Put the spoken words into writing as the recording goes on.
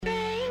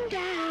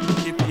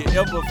If you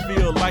ever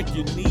feel like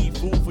you need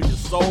food for your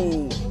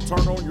soul,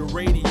 turn on your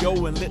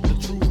radio and let the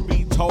truth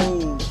be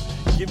told.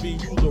 Giving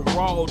you the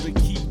raw to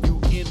keep you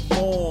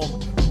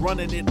informed.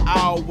 Running it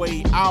our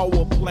way,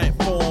 our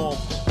platform.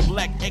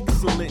 Black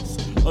excellence,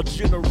 a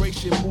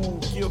generation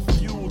move. Give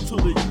fuel to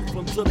the youth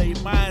until they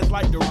minds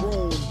like the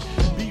room.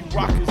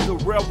 B-Rock is the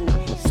rebel.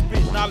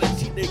 Spit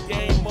knowledge, heat the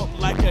game up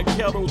like a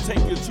kettle. Take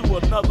it to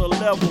another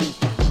level.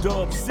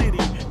 Dub City,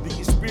 the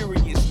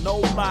experience, no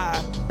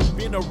lie.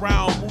 Been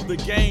around, move the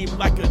game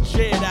like a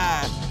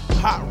Jedi.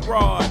 Hot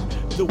Rod,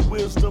 the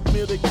wisdom of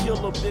the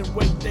killer. Then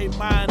wake they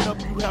mind up,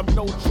 you have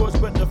no choice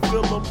but to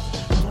fill them.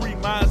 3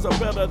 minds are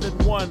better than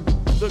one,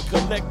 the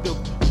collective.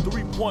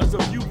 3 points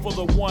of view for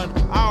the one,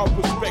 our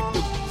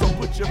perspective. So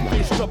put your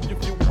fist up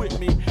if you're with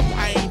me.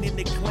 I ain't in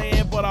the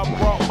clan, but I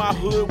brought my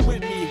hood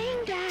with me.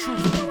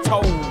 Truth be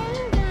told.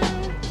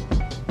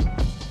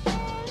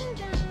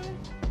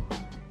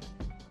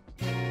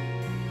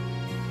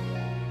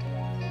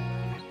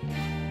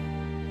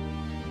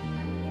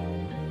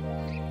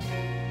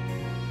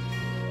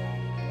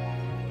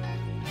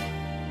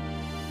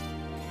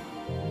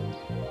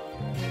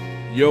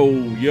 Yo,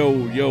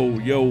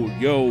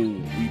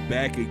 we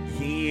back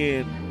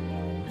again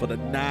for the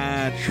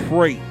 9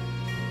 trait.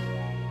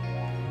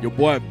 Your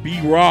boy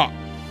B-Rock.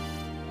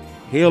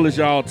 Hell is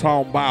y'all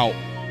talking about?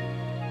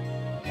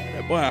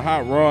 That boy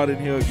Hot Rod in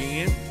here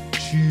again.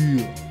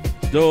 Chill.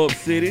 Dub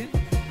City.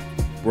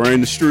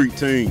 Bring the street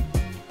team.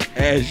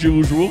 As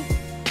usual.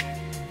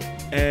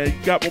 And you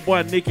got my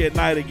boy Nick at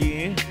night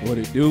again. What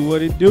it do?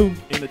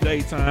 In the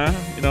daytime.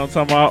 You know what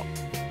I'm talking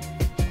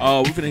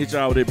about? We finna hit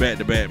y'all with it back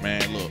to back,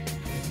 man. Look.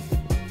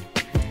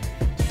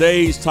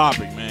 Today's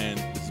topic, man,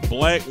 is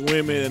black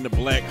women in the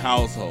black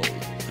household.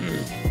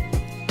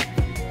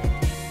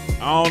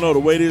 I don't know the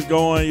way this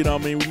going, you know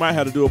what I mean? We might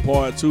have to do a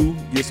part 2,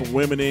 get some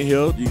women in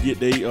here. You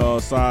get their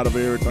side of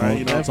everything, Most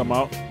you know definitely. what I'm talking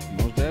about?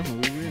 Most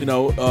definitely. We will. You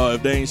know,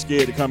 if they ain't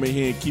scared to come in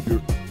here and keep it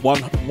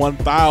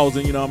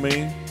 1,000, you know what I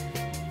mean?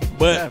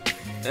 But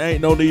there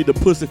ain't no need to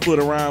pussyfoot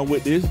around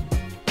with this.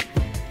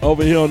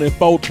 Over here on that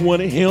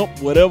 420, hemp,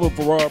 whatever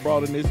Farrar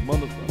brought in this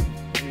motherfucker.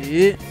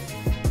 Yeah.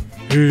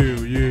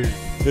 Hell yeah.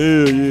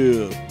 Hell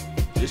yeah.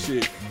 This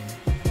shit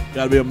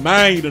gotta be a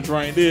mind to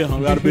drink this, huh?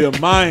 Gotta be a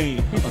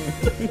mind.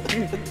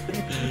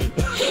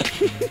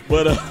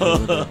 But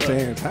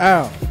Terrence,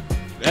 how?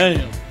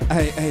 damn.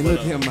 Hey, look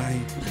here,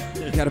 man.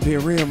 You gotta be a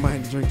real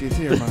man to drink this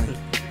here, man.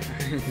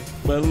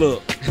 But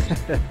look,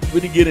 we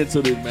did get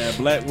into this, man.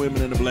 Black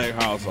women in the black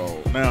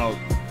household. Now,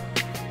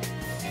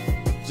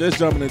 just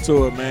jumping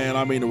into it, man.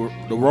 I mean,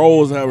 the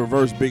roles have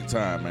reversed big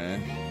time,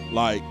 man.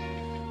 Like,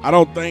 I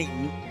don't think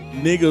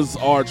niggas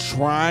are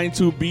trying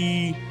to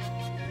be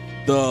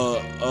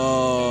the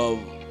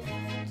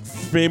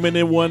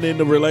feminine one in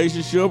the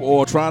relationship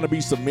or trying to be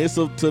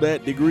submissive to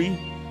that degree.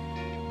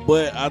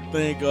 But I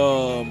think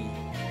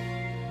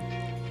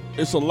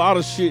it's a lot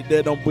of shit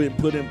that don't been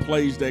put in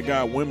place that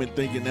got women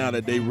thinking now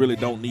that they really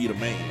don't need a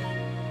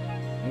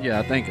man. Yeah,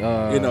 I think.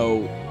 You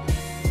know,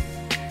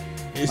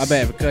 My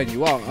bad for cutting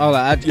you off.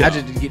 I just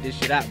didn't get this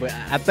shit out, but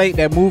I think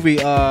that movie,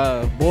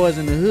 Boys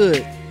in the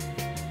Hood,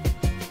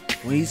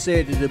 when he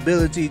said the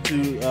ability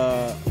to,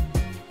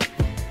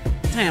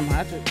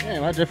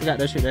 I just forgot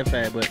that shit that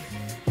fast. But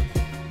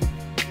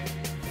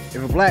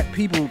if a black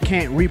people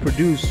can't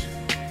reproduce,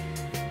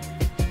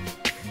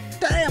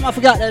 damn, I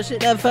forgot that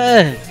shit that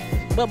fast.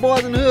 But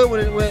Boys in the Hood,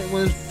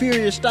 when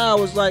Furious Style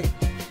was like,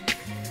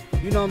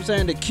 you know what I'm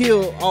saying, to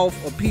kill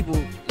off of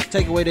people, to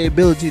take away their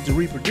ability to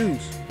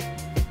reproduce.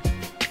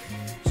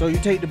 So you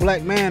take the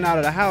black man out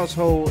of the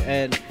household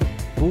and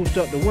boost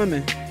up the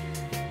women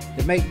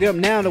to make them,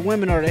 now the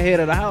women are the head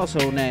of the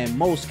household now in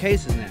most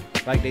cases now.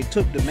 Like they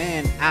took the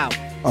man out.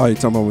 Oh, you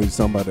talking about when you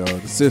talking about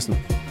the system?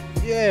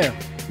 Yeah.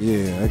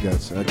 Yeah, I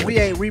got you. We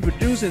ain't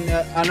reproducing.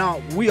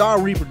 No, we are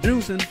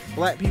reproducing.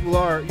 Black people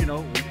are, you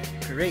know,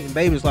 creating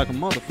babies like a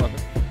motherfucker.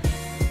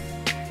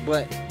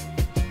 But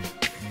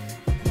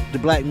the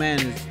black man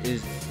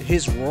is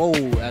his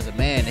role as a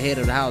man, the head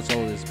of the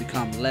household, has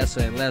become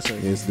lesser and lesser.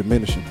 It's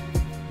diminishing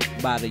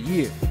by the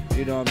year.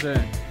 You know what I'm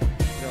saying?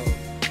 So,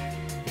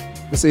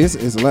 but see,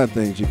 it's a lot of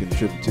things you can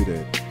attribute to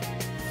that.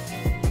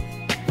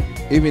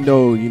 Even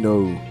though, you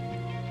know,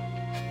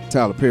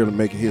 Tyler Perry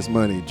making his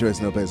money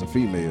dressing up as a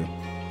female,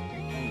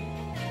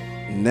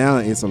 now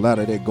it's a lot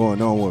of that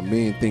going on where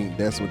men think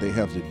that's what they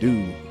have to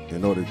do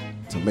in order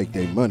to make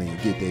their money and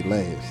get their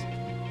last.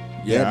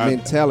 Yeah, that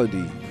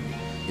mentality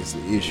is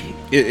the issue.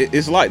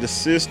 It's like the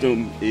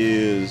system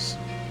is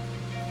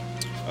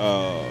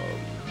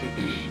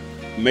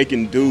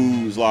making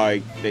dudes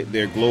like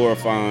they're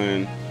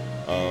glorifying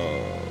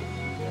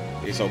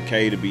it's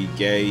okay to be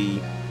gay.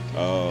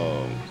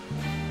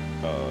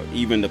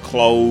 Even the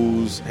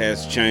clothes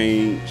has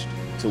changed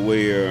to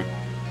where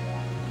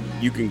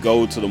you can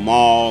go to the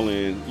mall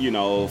and, you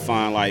know,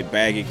 find like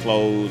baggy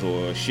clothes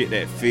or shit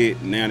that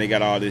fit. Now they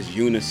got all this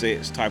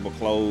unisex type of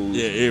clothes.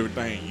 Yeah,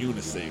 everything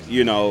unisex.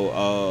 You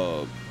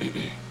know,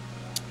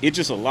 it's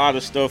just a lot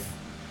of stuff.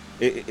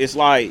 It's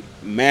like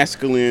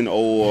masculine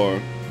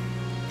or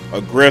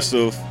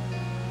aggressive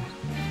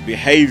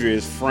behavior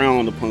is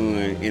frowned upon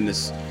in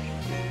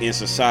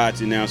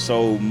society now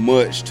so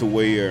much to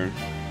where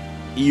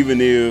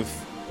even if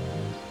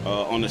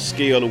on a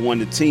scale of 1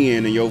 to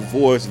 10 and your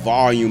voice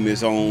volume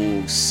is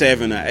on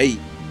 7 or 8,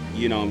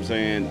 you know what I'm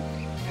saying,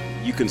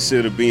 you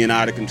consider being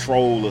out of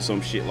control or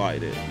some shit like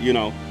that, you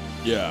know?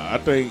 Yeah, I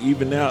think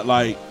even now,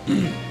 like,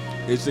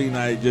 it seems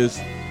like just,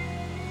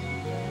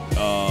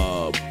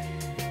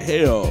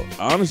 hell,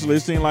 honestly, it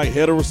seems like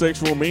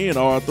heterosexual men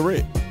are a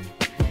threat.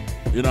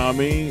 You know what I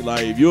mean?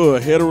 Like, if you're a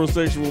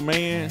heterosexual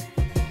man,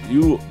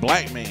 you a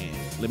black man,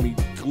 let me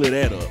clear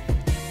that up.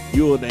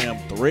 You're a damn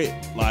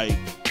threat. Like,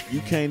 you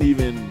can't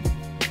even,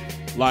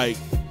 like,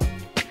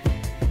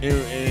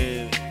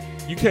 and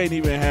you can't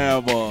even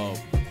have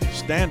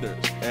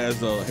standards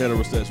as a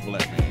heterosexual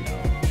black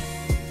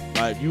man.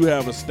 Like, if you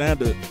have a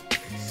standard,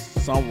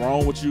 something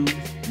wrong with you,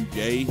 you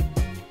gay.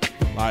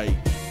 Like,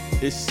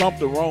 it's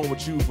something wrong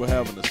with you for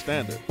having a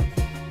standard.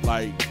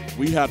 Like,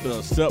 we have to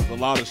accept a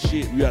lot of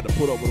shit. We have to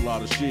put up with a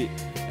lot of shit.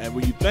 And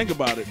when you think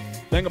about it,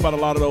 think about a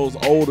lot of those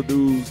older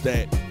dudes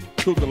that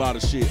took a lot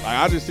of shit. Like,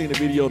 I just seen a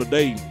video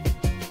today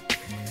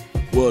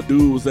where a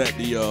dude was at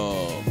the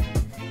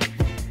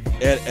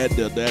at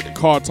the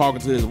car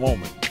talking to his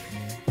woman,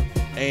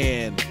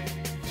 and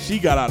she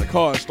got out of the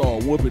car and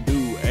started whooping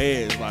dude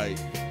ass. Like,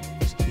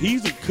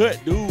 he's a cut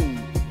dude.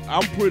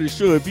 I'm pretty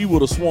sure if he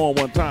would have sworn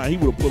one time, he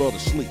would have put her to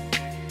sleep.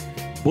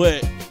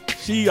 But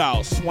she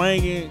out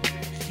swinging,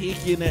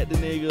 kicking at the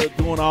nigga,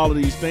 doing all of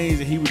these things,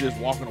 and he was just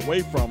walking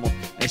away from her.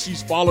 And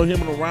she's following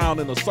him around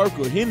in a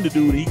circle, hitting the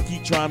dude. He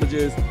keep trying to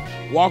just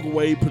walk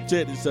away,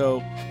 protect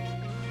himself.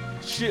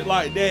 Shit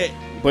like that.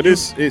 But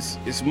it's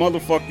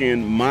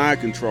motherfucking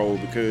mind control,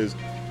 because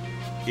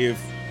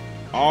if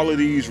all of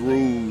these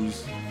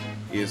rules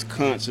is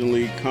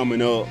constantly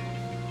coming up,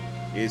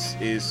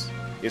 it's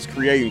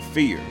creating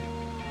fear.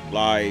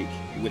 Like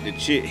with the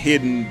shit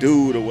hitting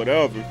dude or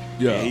whatever.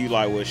 Yeah. And he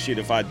like, well, shit,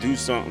 if I do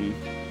something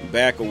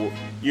back, or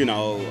you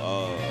know,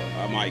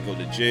 I might go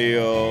to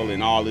jail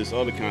and all this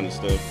other kind of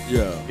stuff.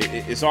 Yeah.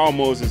 It's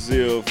almost as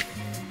if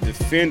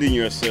defending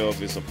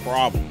yourself is a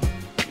problem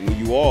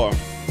when you are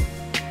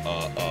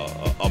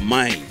a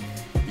man,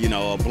 you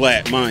know, a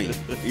black man.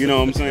 You know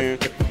what I'm saying?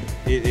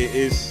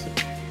 It's,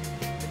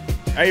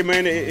 hey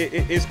man,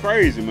 it's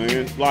crazy,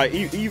 man. Like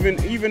even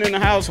in the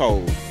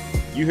household,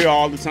 you hear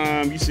all the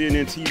time, you see it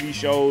in TV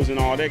shows and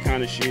all that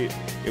kind of shit.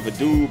 If a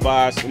dude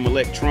buys some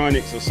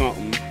electronics or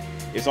something,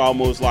 it's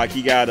almost like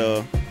he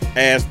gotta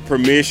ask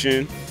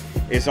permission.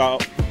 It's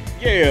all,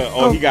 yeah,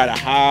 or he gotta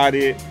hide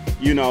it,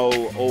 you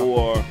know,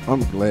 or I'm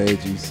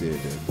glad you said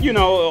that. You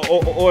know,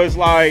 or it's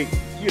like,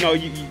 you know,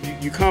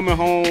 you coming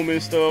home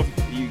and stuff,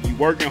 you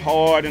working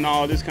hard and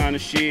all this kind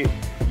of shit.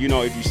 You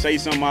know, if you say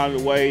something out of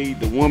the way,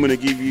 the woman will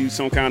give you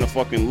some kind of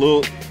fucking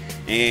look,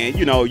 and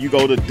you know, you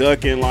go to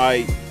ducking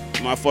like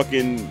my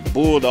fucking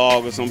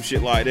bulldog or some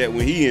shit like that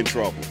when he in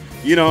trouble.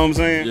 You know what I'm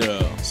saying?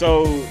 Yeah.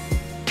 So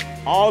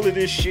all of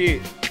this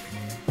shit,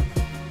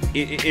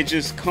 it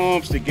just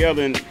comes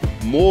together, and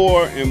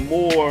more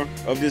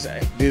of this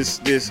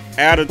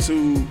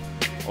attitude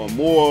or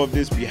more of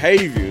this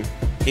behavior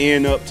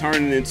end up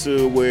turning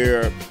into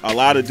where a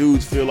lot of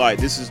dudes feel like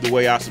this is the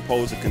way I'm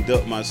supposed to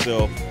conduct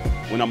myself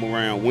when I'm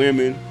around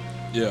women.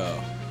 Yeah.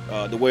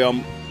 The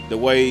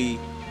way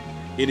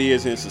it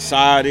is in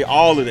society,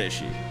 all of that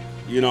shit.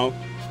 You know,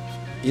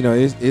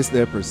 it's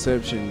that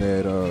perception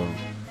that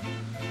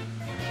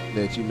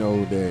that you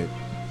know that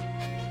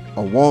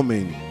a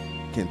woman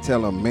can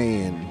tell a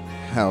man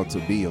how to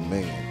be a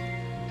man.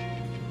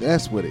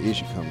 That's where the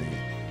issue comes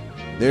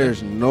in.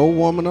 There's no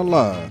woman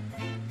alive.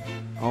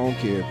 I don't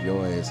care if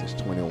your ass is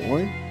 21.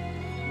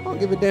 I don't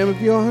give a damn if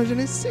you're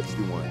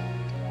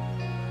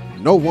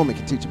 161. No woman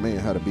can teach a man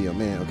how to be a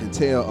man or can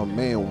tell a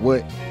man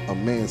what a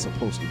man's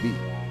supposed to be.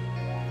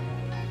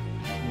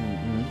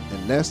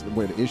 And that's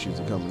where the issues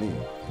are coming in.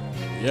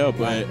 Yeah,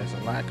 but There's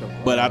a lack of.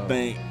 but I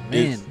think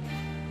men. it's,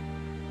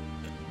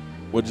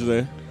 what'd you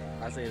say?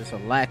 I say it's a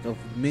lack of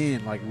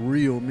men, like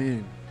real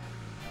men.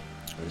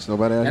 There's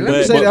nobody out And here. let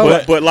me say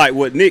that. but like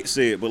what Nick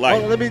said, but like,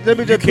 Hold on, let me just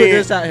put can't-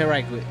 this out here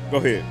right quick. Go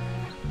ahead.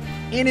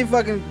 Any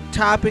fucking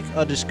topic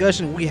or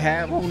discussion we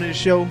have on this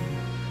show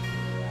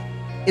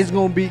is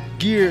gonna be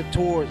geared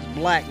towards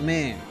black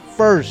men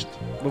first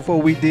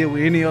before we deal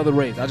with any other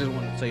race. I just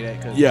want to say that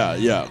because Yeah.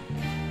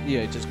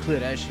 yeah, just clear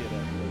that shit up.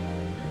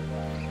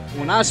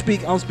 When I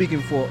speak, I'm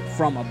speaking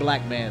from a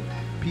black man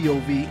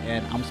POV,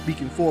 and I'm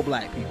speaking for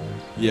black people.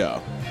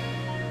 Yeah.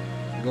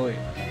 Go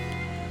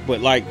ahead.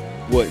 But like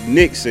what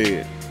Nick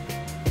said,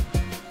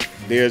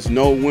 there's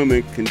no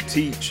woman can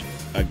teach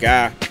a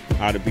guy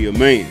how to be a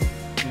man.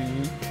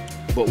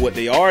 But what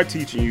they are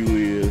teaching you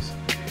is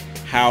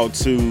how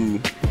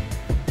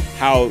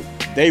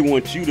they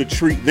want you to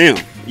treat them.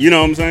 You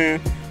know what I'm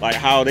saying? Like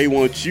how they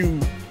want you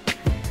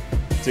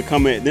to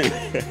come at them.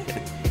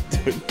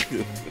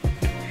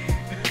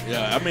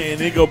 Yeah, I mean,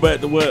 it go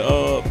back to what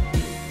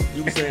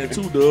you were saying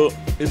too, Doug.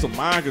 It's a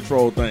mind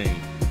control thing.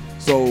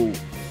 So,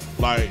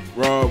 like,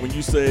 Rob, when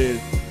you said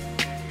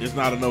there's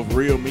not enough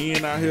real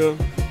men out here,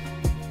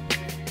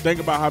 think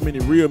about how many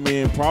real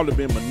men probably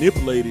been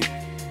manipulated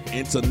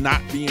into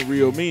not being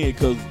real men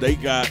because they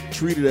got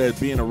treated as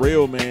being a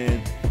real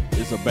man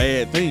is a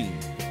bad thing.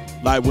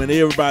 Like when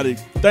everybody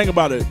think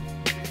about it,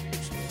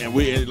 and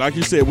we, like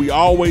you said, we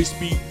always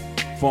speak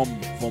from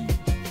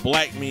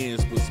black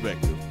men's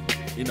perspective.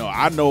 You know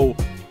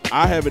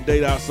I haven't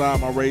dated outside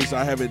my race.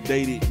 I haven't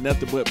dated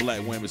nothing but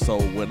black women. So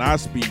when I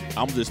speak,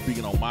 I'm just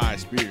speaking on my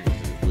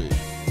experiences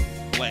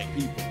with black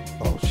people.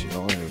 Oh shit!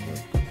 I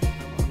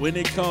don't When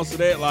it comes to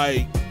that,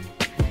 like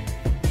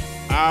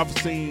I've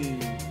seen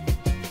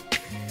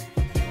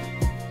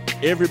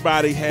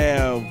everybody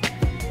have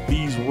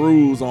these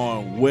rules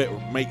on what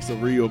makes a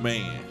real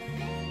man.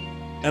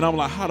 And I'm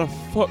like, how the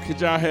fuck could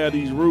y'all have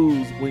these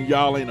rules when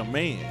y'all ain't a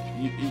man?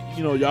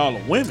 You know, y'all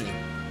are women.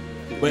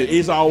 But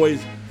it's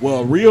always, well,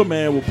 a real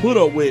man will put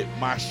up with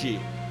my shit.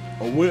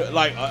 Or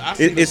I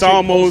see It's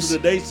almost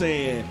today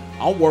saying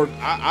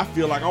I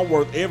feel like I'm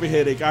worth every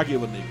headache I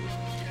give a nigga.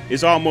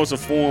 It's almost a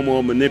form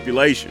of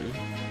manipulation.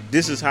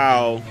 This is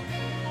how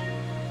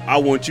I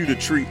want you to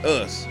treat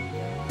us.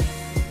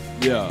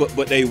 Yeah.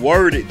 But they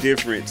word it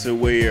different to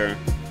where,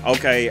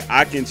 okay,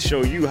 I can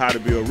show you how to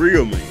be a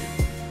real man.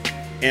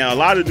 And a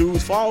lot of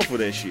dudes fall for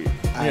that shit.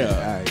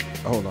 Yeah.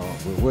 Hold on.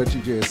 With what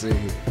you just said,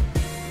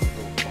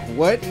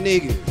 what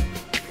niggas,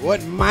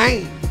 what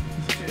man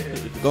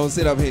gonna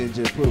sit up here and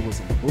just put up with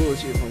some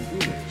bullshit from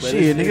females?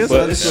 Shit,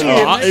 nigga.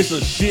 It's a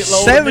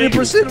shitload of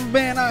 70% of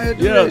men out here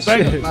do that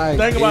shit.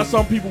 Think about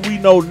some people we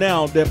know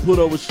now that put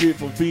up with shit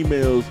from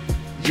females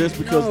just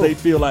because they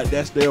feel like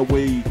that's their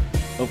way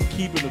of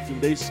keeping the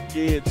female. They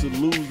scared to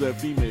lose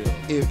that female.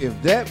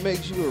 If that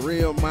makes you a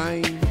real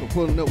man for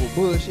pulling up with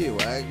bullshit,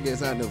 well, I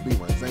guess I'll never be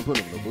one. 'Cause I ain't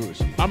putting up with no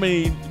bullshit. I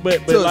mean,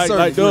 but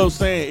like Doug's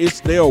saying,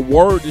 they'll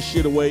word the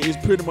shit away.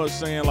 It's pretty much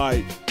saying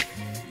like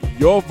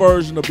your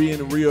version of being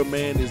a real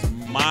man is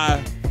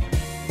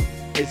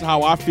it's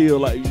how I feel.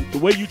 Like the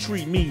way you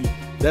treat me,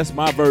 that's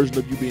my version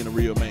of you being a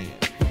real man.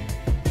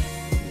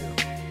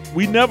 Yeah.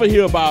 We never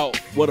hear about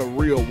what a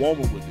real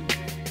woman would do.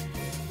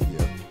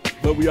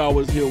 But we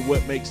always hear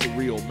what makes a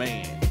real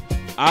man.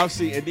 I've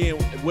seen, and then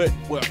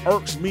what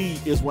irks me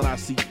is when I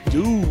see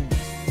dudes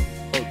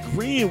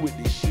agreeing with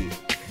this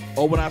shit.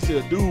 Or when I see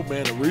a dude,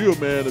 man, a real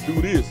man to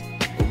do this,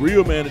 a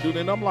real man to do that.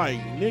 And I'm like,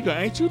 nigga,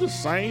 ain't you the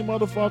same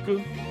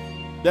motherfucker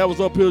that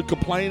was up here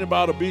complaining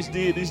about a bitch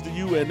did this to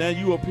you and now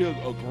you up here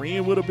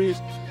agreeing with a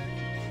bitch?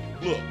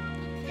 Look,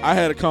 I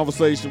had a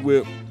conversation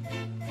with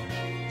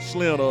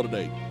Slim the other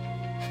day.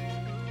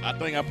 I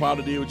think I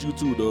probably did with you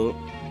too, Doug.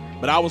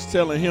 But I was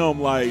telling him,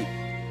 like,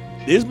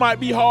 this might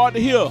be hard to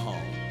hear,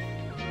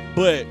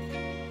 but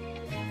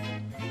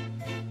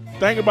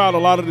think about a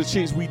lot of the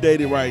chicks we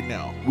dated right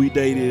now. We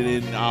dated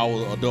in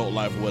our adult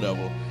life or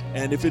whatever.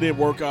 And if it didn't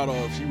work out or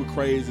if she was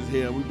crazy as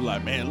hell, we'd be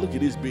like, man, look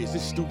at this bitch,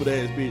 this stupid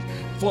ass bitch.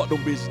 Fuck them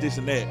bitches, this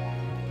and that.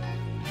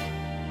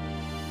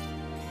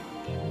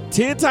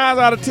 10 times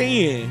out of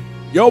 10,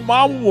 your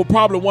mama was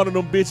probably one of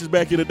them bitches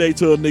back in the day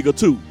to a nigga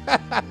too.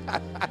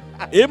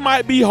 It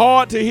might be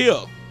hard to hear.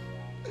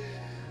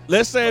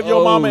 Let's say if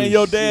your mama and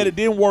your dad, it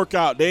didn't work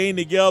out. They ain't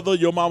together.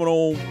 Your mama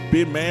don't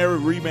been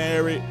married,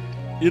 remarried.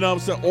 You know what I'm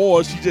saying?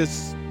 Or she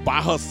just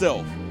by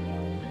herself.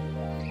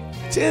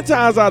 10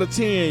 times out of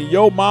 10,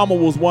 your mama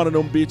was one of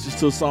them bitches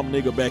to some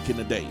nigga back in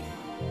the day.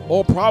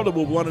 Or probably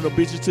was one of them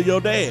bitches to your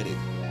daddy.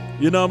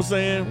 You know what I'm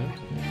saying?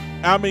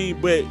 I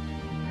mean, but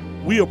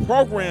we are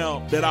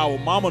programmed that our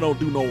mama don't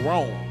do no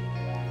wrong.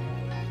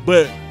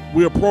 But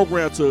we are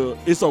programmed to,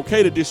 it's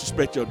okay to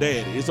disrespect your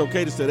daddy. It's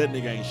okay to say that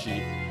nigga ain't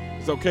shit.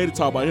 It's okay to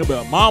talk about him,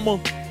 but mama,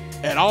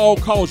 at all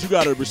costs, you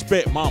gotta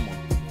respect mama.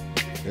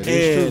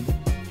 And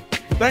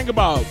think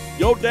about,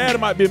 your daddy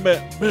might be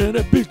mad, man,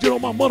 that bitch get on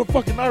my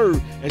motherfucking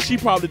nerve. And she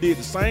probably did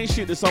the same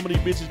shit that some of these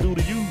bitches do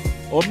to you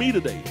or me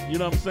today. You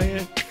know what I'm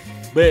saying?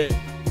 But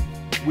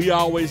we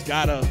always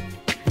gotta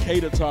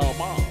cater to our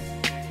mom.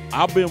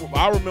 I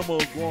remember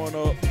growing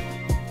up,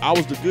 I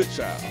was the good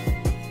child.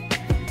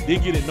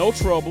 Didn't get in no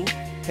trouble.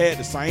 Had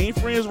the same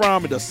friends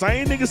around me. The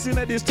same niggas sitting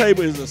at this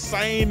table is the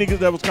same niggas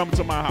that was coming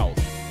to my house.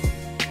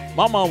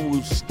 My mama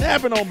was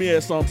snapping on me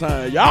at some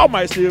time. Y'all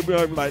might still be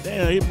like,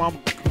 damn, his mama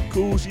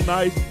cool, she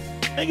nice.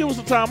 Nigga, it was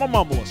the time my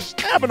mama was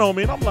snapping on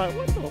me, and I'm like,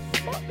 what the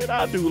fuck did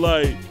I do?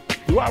 Like,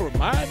 do I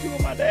remind you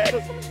of my dad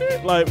or some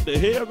shit? Like, what the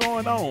hell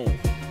going on?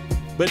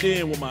 But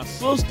then with my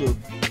sister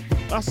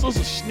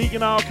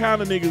sneaking all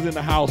kind of niggas in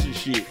the house and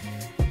shit.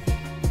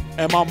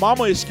 And my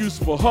mama excuse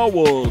for her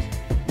was,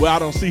 well, I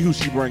don't see who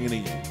she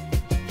bringing in.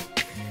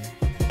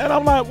 And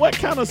I'm like, what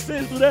kind of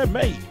sense do that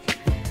make?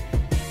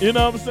 You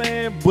know what I'm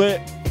saying? But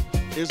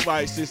it's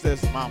like, since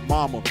that's my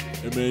mama,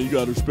 and man, you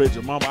gotta respect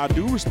your mama. I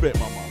do respect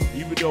my mama.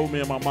 Even though me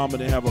and my mama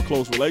didn't have a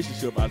close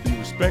relationship, I do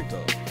respect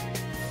her.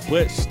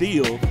 But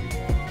still,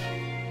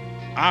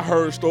 I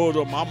heard stories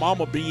of my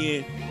mama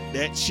being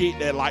that chick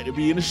that liked to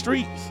be in the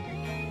streets.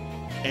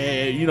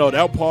 And, you know,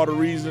 that was part of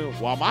the reason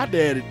why my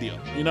daddy did.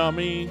 You know what I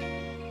mean?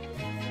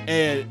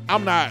 And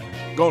I'm not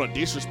gonna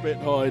disrespect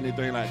her or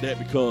anything like that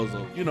because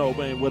of, you know,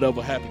 man,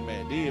 whatever happened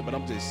back then. But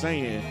I'm just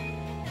saying,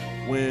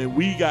 when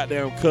we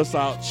goddamn cuss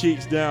out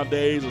chicks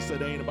nowadays or say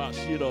they ain't about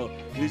shit or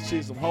this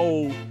chick some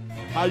hoes,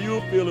 how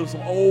you feel if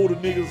some older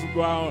niggas will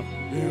go out,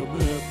 yeah,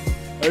 man,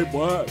 hey,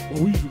 boy,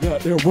 we used to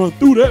goddamn run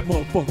through that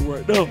motherfucker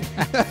right now.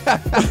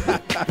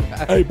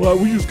 Hey, boy,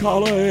 we used to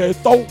call her ass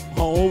throat,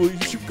 home.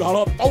 She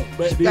call her throat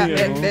back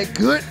then. that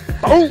good.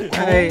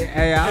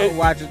 Hey, I was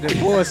watching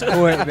divorce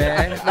court,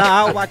 man. No,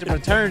 I was watching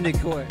maternity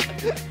court.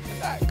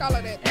 Call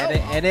her that.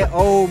 And that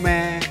old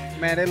man,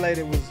 that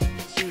lady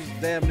she was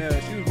damn near,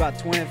 she was about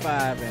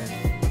 25, and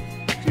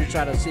she was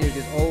trying to see if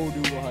this old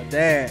dude was her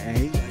dad, and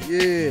he like,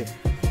 yeah,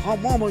 her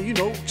mama, you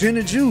know,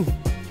 Jenny Jew.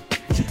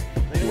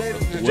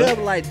 The judge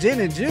was like,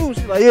 Jenny Jew?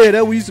 She's like, yeah,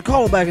 that we used to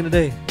call her back in the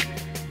day.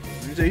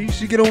 He said, you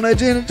should get on that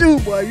Jenny Jew,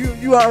 boy.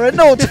 You already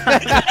know.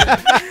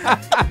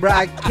 Bro,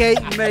 I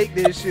can't make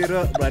this shit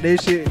up, bro.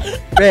 This shit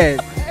bad.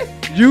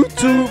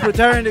 YouTube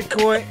paternity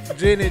court,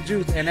 Jenny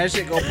Juice, and that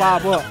shit gonna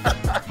pop up.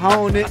 Her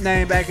own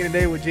nickname back in the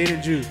day was Jenny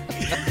Juice.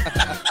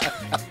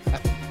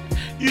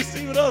 You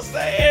see what I'm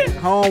saying?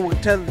 Home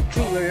would tell the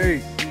truth, like,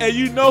 hey. And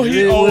you know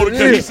he Yeah, older what it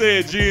because he is.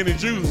 said gin and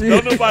juice.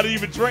 Don't nobody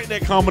even drink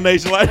that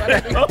combination like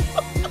that.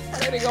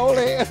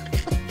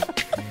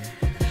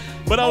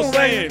 But I was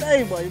saying,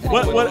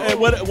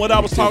 what I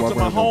was talking to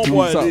my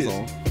homeboy is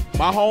this.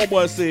 My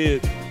homeboy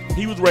said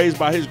he was raised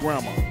by his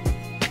grandma.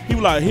 He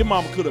was like, his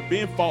mama could have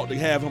been fought to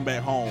have him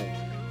back home.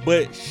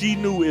 But she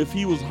knew if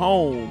he was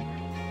home,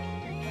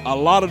 a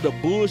lot of the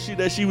bullshit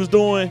that she was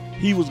doing,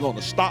 he was going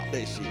to stop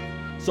that shit.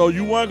 So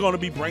you weren't going to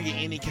be bringing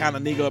any kind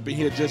of nigga up in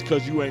here just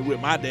because you ain't with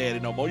my daddy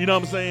no more. You know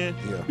what I'm saying?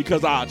 Yeah.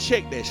 Because I'll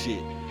check that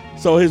shit.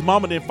 So his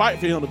mama didn't fight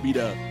for him to be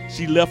there.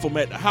 She left him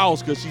at the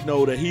house because she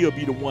know that he'll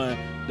be the one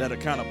that'll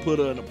kind of put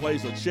her in a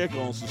place or check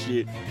on some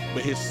shit.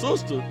 But his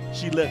sister,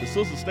 she let the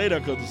sister stay there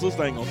because the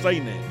sister ain't going to say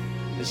nothing.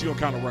 And she going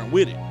to kind of run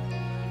with it.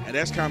 And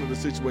that's kind of the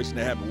situation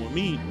that happened with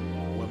me.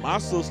 When my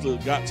sister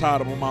got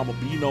tired of my mama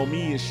beating on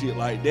me and shit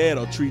like that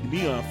or treating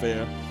me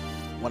unfair,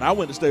 when I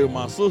went to stay with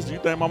my sister, you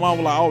think my mom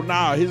was like, oh,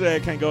 nah, his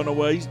ass can't go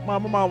nowhere. My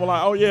mom was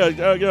like, oh, yeah,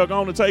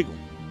 go on and take him.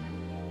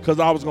 Because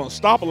I was going to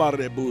stop a lot of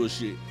that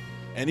bullshit.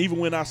 And even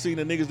when I seen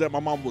the niggas that my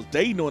mom was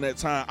dating on that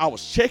time, I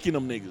was checking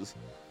them niggas.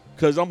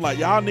 Because I'm like,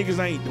 y'all niggas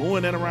ain't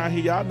doing that around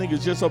here. Y'all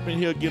niggas just up in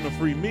here getting a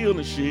free meal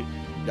and shit.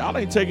 Y'all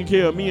ain't taking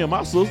care of me and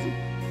my sister.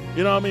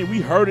 You know what I mean?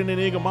 We hurting the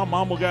nigga. My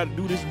mama got to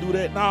do this and do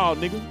that. Nah,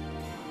 nigga.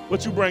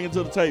 What you bringing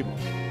to the table?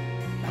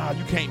 Nah,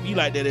 you can't be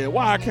like that.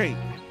 Why I can't?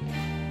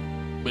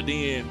 But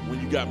then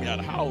when you got me out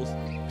of the house,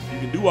 you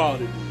can do all that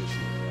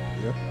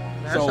bullshit. Yeah.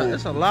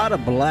 There's a lot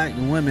of black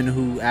women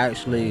who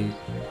actually,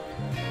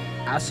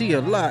 I see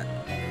a lot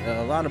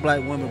of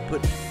black women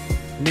put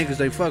niggas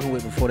they fucking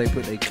with before they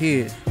put their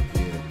kids.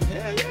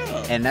 Hell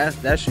yeah. And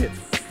that shit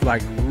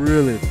like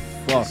really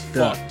fucked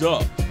up. Fucked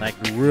up. Like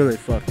really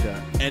fucked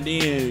up. And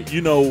then,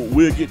 you know,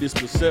 we'll get this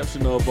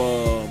perception of,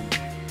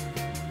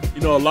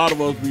 you know, a lot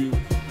of us be,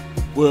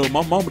 well,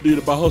 my mama did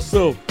it by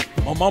herself.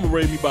 My mama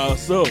raised me by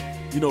herself.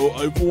 You know,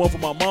 if it weren't for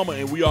my mama,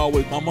 and we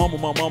always, my mama.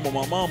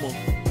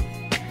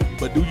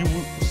 But do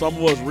some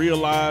of us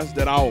realize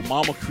that our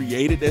mama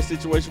created that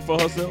situation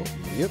for herself?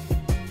 Yep.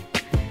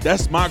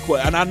 That's my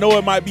question. And I know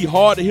it might be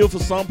hard to hear for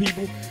some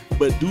people,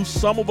 but do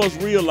some of us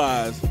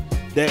realize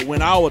that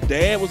when our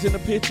dad was in the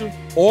picture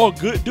or a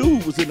good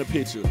dude was in the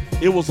picture,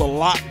 it was a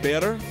lot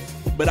better,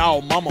 but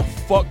our mama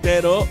fucked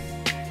that up,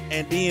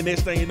 and then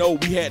next thing you know,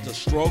 we had to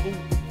struggle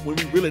when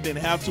we really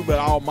didn't have to, but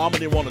our mama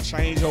didn't want to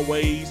change her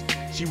ways.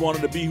 She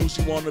wanted to be who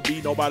she wanted to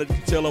be. Nobody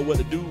could tell her what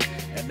to do.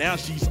 And now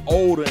she's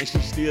older and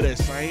she's still that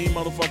same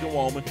motherfucking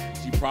woman.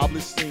 She probably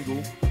single.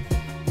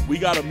 We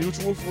got a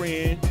mutual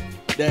friend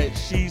that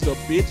she's a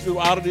bitch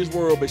out of this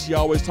world, but she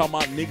always talking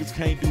about niggas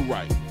can't do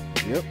right.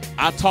 Yep.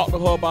 I talked to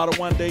her about it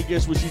one day.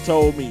 Guess what she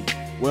told me?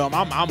 Well,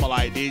 my mama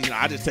like this. You know,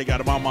 I just take out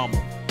of my mama.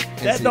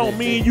 That don't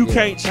mean you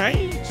can't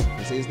change.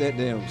 I say it's that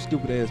damn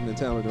stupid ass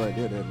mentality right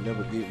there that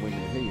never get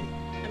women ahead.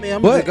 I mean,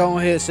 I'm just go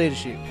ahead and say the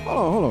shit.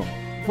 Hold on.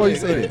 Before you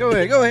say that. Go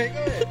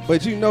ahead.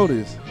 But you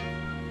notice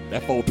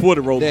That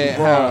 420 roll that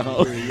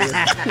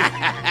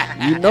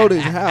LeBron. you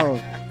notice how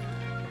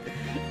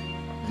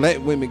black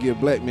women give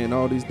black men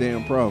all these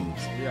damn problems.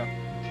 Yeah.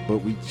 But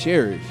we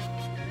cherish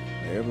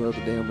every other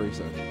damn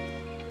race out there.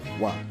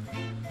 Why?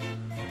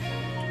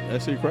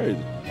 That shit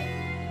crazy.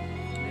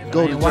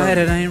 Go to Why Germany.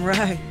 that ain't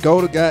right? Go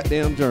to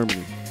goddamn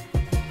Germany.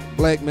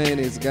 Black man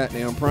is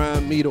goddamn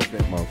prime meat up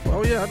that motherfucker.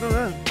 Oh yeah, I know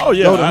that. Oh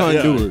yeah. Go to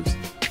Honduras.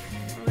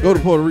 Go to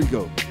Puerto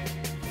Rico.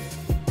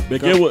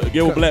 But get what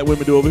black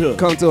women do over here.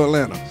 Come to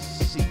Atlanta.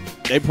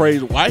 They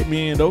praise white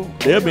men though.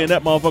 They'll be in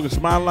that motherfucker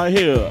smiling like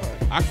hell.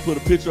 I can put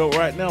a picture up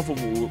right now for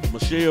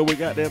Michelle with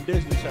goddamn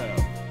Destiny Child.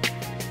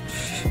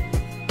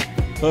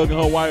 Hugging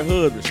her white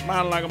husband,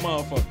 smiling like a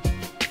motherfucker.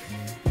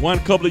 One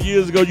couple of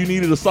years ago, you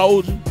needed a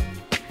soldier.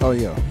 Oh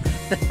yeah.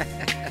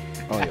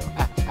 Oh yeah.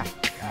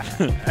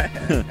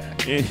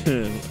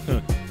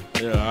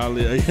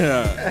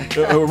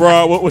 Yeah,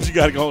 Rob, what you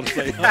got going to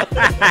say?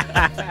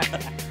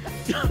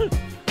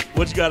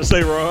 What you got to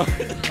say, Rob?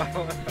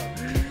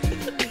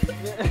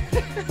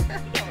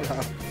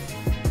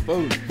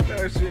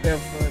 That shit that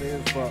funny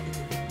as fuck.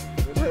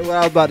 what I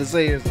was about to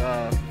say is,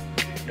 I'm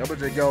gonna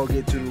just go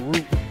get to the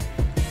root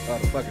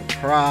of the fucking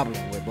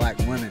problem with black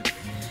women.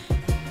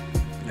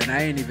 And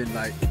I ain't even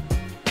like.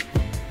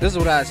 This is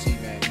what I see,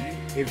 man.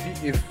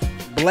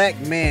 If black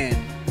men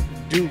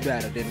do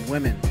better, then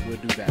women will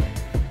do better.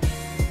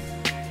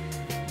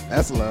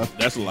 That's love.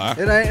 That's a lie.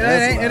 It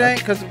ain't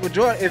because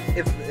majority.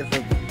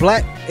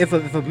 If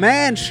a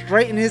man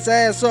straighten his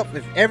ass up,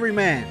 if every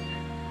man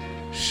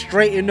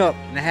straighten up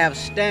and have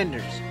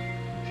standards,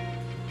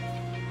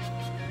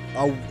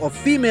 a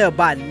female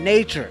by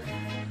nature.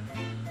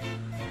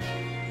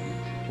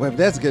 Well, if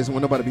that's the case,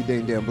 won't nobody be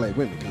dating damn black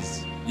women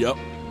because Yep.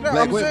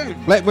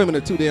 black women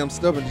are too damn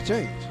stubborn to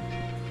change.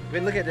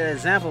 But look at the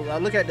examples.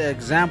 Look at the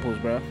examples,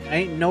 bro.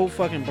 Ain't no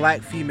fucking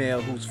black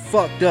female who's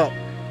fucked up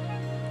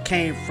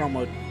came from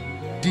a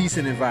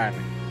decent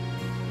environment.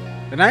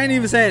 And I ain't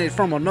even saying it's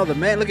from another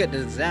man. Look at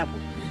the example.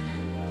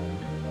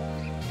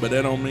 But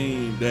that don't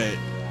mean that.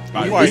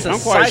 I'm It's a quite- I'm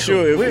quite cycle.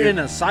 sure if- we're if- in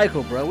a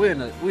cycle, bro. We're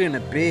in a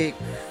big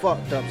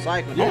fucked up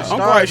cycle. Yeah, It I'm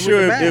starts quite with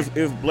sure the man.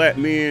 if black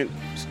men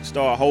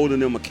start holding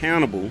them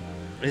accountable,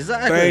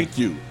 exactly. Thank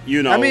you.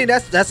 you know. I mean,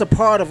 that's a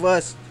part of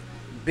us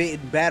being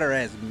better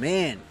as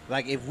men.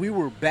 Like if we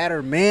were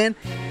better men,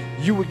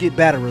 you would get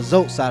better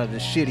results out of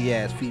this shitty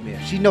ass female.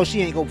 She knows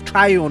she ain't gonna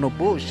try you on no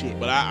bullshit.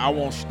 But I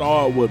won't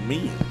start with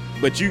men.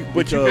 but you've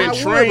Because- been I would,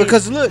 trained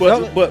because look,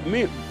 but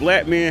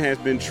black men has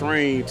been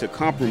trained to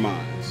compromise.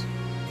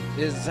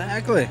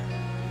 exactly.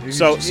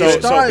 So It if-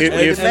 starts if-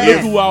 with if- the And man.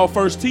 look who our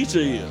first teacher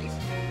is.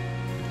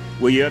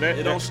 Well, yeah,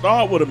 It don't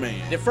start with a man.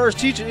 The first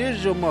teacher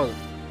is your mother.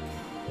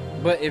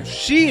 But if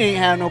she ain't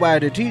have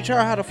nobody to teach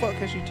her, how the fuck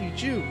can she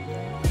teach you?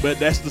 But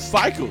that's the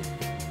cycle.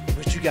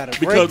 But you gotta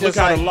break Because this look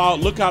how the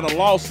cycle.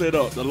 law set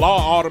up. The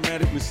law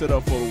automatically set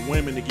up for the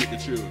women to get the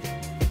children.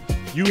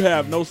 You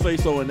have no say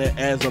so in that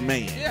as a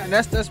man. Yeah, and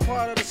that's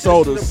part of the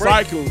So system the to break,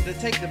 cycle- to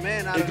take the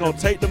man out It's of gonna the,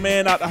 take the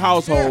man out the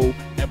household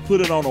and put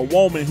it on a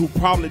woman who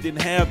probably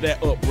didn't have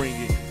that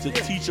upbringing to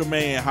teach a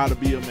man how to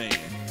be a man.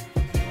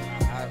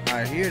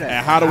 I hear that.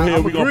 And how the hell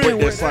I'm we gonna agreeing break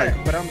that with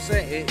cycle? But I'm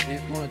saying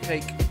it's gonna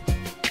take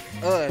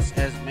us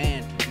as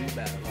men to do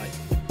better.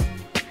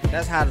 Like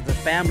that's how the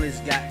families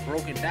got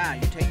broken down.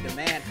 You take the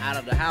man out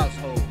of the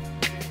household.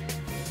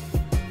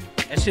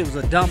 That shit was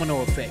a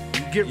domino effect.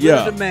 You get rid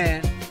Yeah. of the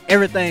man,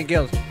 everything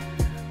else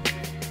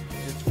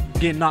just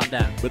get knocked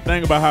down. But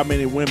think about how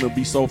many women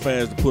be so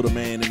fast to put a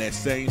man in that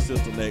same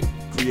system that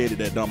created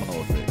that domino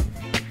effect.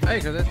 Hey,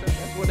 cause that's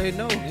what they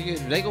know.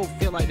 They go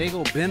feel like they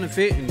go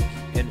benefit and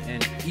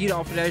eat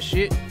off of that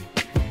shit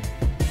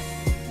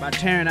by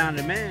tearing down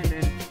the man.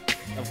 Then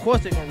of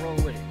course they gonna roll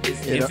with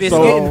it. If it's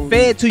so- getting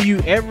fed to you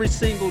every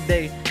single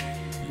day,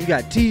 you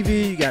got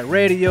TV, you got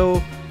radio,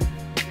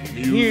 you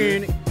Music.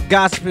 hearing it,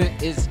 gossiping.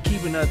 It's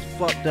keeping us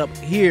fucked up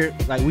here.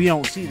 Like we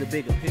don't see the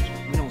bigger picture.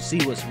 We don't see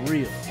what's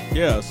real.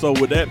 Yeah, so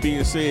with that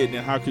being said,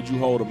 then how could you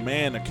hold a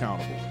man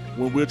accountable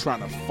when we're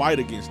trying to fight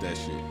against that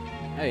shit?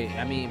 Hey,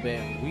 I mean,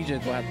 but we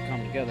just gonna have to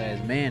come together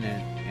as men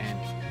and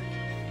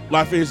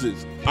Like for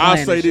instance, I'll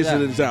Plan say this this shit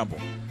as an out. example.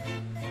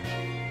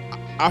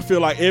 I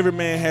feel like every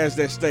man has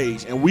that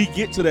stage, and we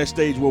get to that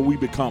stage where we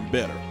become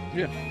better.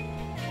 yeah.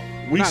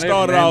 We Not every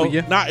started man, out, but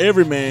yeah. not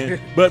every man,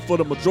 but for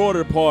the majority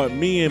of the part,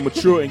 men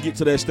mature and get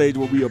to that stage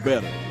where we are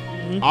better.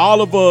 Mm-hmm.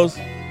 All of us,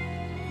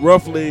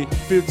 roughly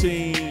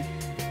 15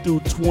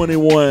 through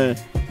 21,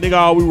 nigga,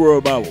 all we worry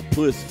about was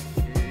pussy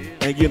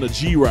and getting a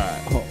G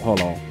ride. Hold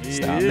on.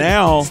 Stop.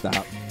 Now,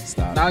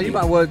 Stop. Now you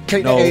might well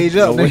take No, the age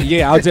up. no, nigga.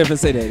 yeah, I was just gonna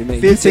say that.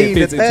 Man, 15 you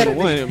to said 15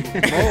 to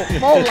 30. 1.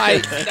 More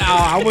like, no,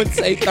 I wouldn't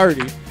say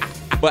 30.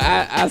 But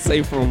I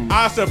say from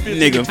I said 15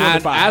 Nigga, to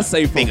 25. I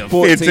say from Nigga,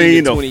 14 15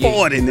 to to 28.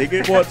 40,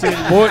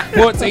 nigga.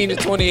 14 to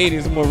 28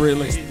 is more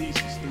realistic.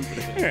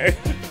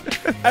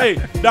 Hey,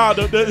 no,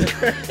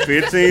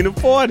 15 to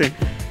 40.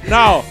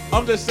 no,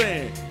 I'm just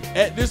saying,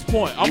 at this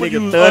point, I'm gonna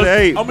Nigga, use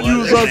 38, us. I'm gonna boy.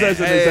 use us as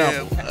an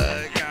example.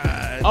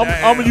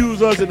 I'm gonna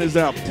use us as an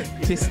example.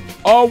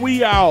 Are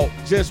we out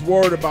just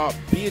worried about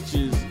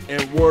bitches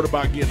and worried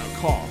about getting a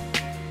car?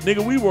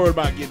 Nigga, we worried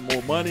about getting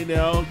more money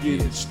now,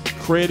 getting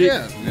credit,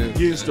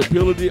 getting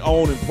stability,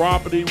 owning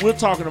property. We're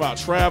talking about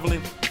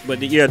traveling.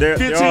 But yeah, there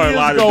 15 are a years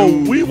lot ago, of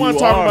dudes we who weren't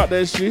talking are about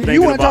that shit. thinking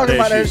You weren't talking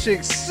about that shit.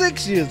 shit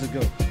 6 years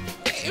ago.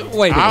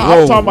 Wait,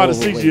 I'm talking about it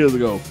 6 years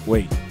ago.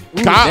 Wait.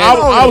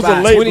 I was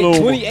a late 20, bloomer.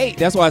 28.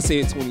 That's why I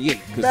said 28.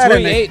 Because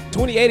That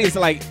 28 is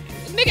like,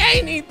 nigga, I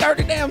ain't even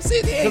 30 damn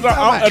city.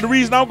 The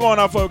reason I'm going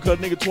out for it because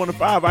nigga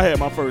 25, I had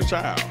my first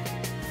child.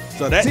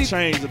 So that See,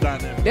 changed the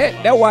dynamic.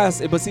 That why I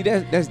said, but see,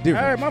 that's I different.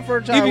 heard my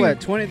first child Even-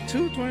 what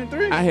 22,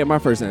 23. I had my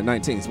first at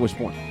 19, so which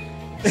point?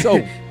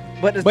 So,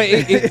 but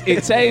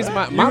it changed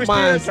my you were still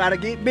mind. trying to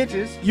get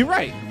bitches. You're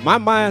right. My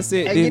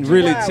mindset Hey, didn't get your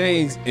really wild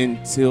change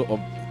until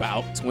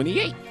about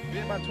 28.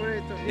 Yeah, about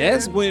 28.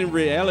 That's when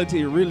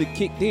reality really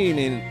kicked in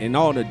and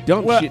all the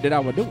dumb Well- shit that I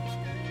was doing.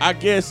 I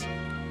guess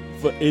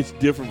it's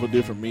different for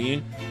different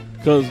men.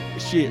 Because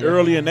shit,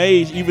 early in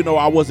age, even though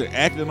I wasn't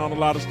acting on a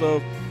lot of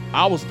stuff,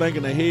 I was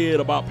thinking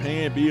ahead about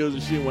paying bills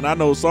and shit. When I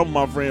know some of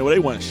my friends, well, they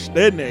wasn't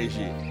studying that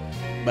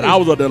shit. But I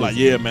was up there like,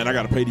 yeah, man, I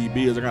gotta pay these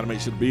bills. I gotta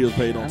make sure the bills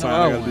paid on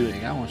time. I gotta do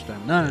it. I won't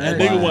start none of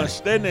And that. nigga wasn't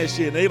studying that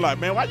shit. And they like,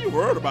 man, why you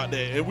worried about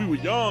that? And we were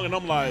young, and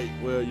I'm like,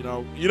 well, you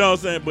know what I'm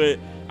saying? But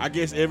I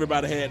guess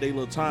everybody had their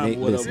little time Nick,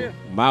 or whatever. listen,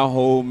 my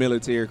whole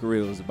military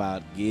career was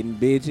about getting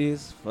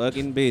bitches,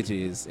 fucking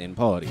bitches, and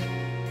partying.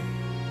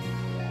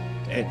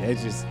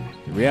 That's just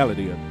the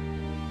reality of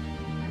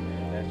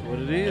it. That's what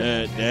it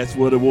is. And that's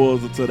what it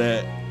was until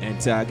that.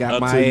 Until I got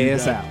Until my you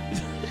ass got- out.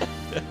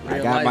 I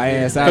Real got life my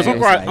is. ass out.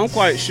 Because It's I'm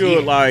quite sure,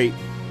 shit. like,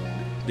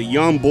 the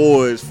young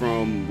boys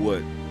from,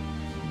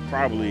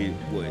 probably,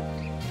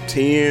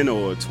 10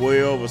 or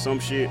 12 or some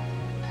shit,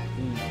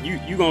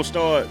 you going to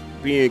start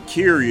being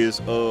curious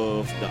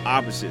of the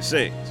opposite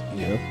sex.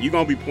 Yeah. You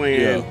going to be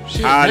playing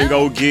Shit, hide and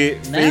now- go get,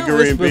 Now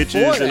fingering it's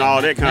before bitches and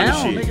all that kind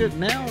now, of shit. Nigga,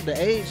 now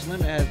the age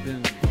limit has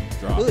been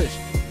Drop. pushed.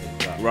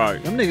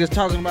 Right. Them niggas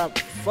talking about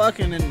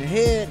fucking in the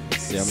head,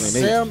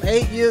 7,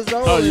 8 years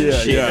old. Oh, and yeah,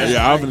 shit. yeah,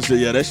 yeah. I was gonna say,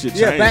 yeah, that shit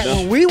changed. Yeah, back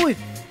when we were.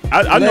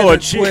 I know a 11,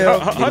 chick,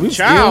 12. her Nigga, we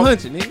still child,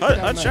 hunting, nigga.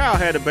 her child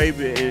had a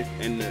baby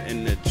and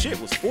the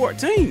chick was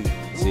 14.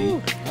 See?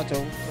 Ooh, I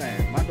told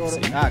man, my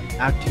daughter, See?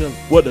 I killed her.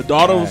 What, the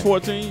daughter was Right.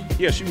 14?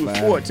 Yeah, she was Right.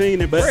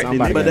 14 and But, pregnant.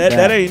 somebody but nigga. got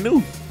that ain't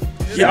new.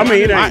 Yeah, I mean,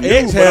 it My ain't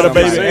ex new, had a but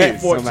baby I'm saying,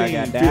 at somebody 14,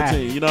 got died.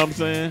 15. You know what I'm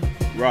saying?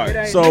 It Right.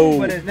 ain't So- new,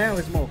 but now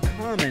it's more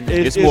common.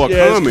 It's more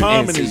yeah, common. It's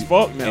common And as see,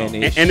 fuck now. and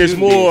it And it's should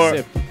be more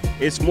accepted.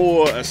 it's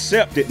more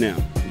accepted now.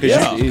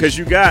 Yeah. Because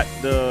you got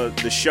the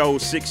show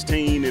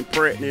 16 and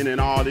pregnant and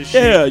all this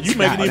shit. Yeah, you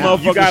making these Now,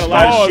 motherfuckers You got a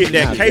lot of stars shit and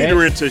that now shit.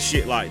 catering to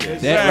shit like that.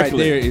 That right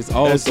Exactly. there is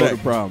also Exactly.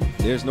 the problem.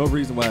 There's no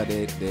reason why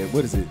that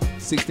what is it,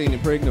 16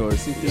 and pregnant or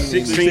 16 and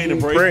 16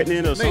 and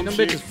pregnant or Make some them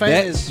shit. bitches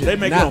famous. They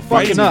make not them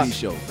famous. fucking up.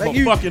 Show. For Like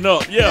you- fucking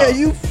up, Yeah, yeah.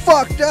 you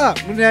fucked up.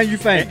 But now you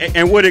famous.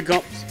 And what it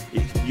comes,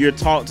 you're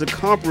taught to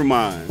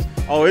compromise.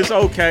 Oh, it's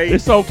okay.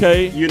 It's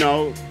okay. You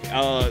know,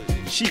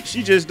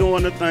 she just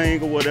doing the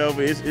thing or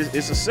whatever. It's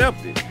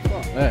accepted.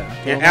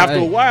 And after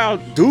a while,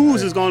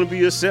 dudes is gonna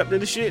be accepting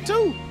the shit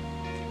too.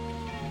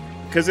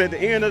 Cause at the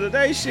end of the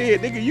day,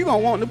 shit, nigga, you gonna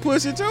want the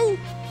pussy too.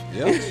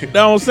 Yeah. That's what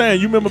I'm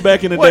saying. You remember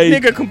back in the What day.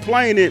 nigga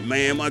complaining?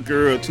 Man, my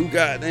girl too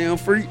goddamn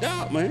freaked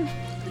out, man.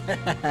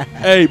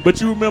 Hey,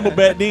 but you remember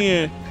back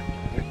then,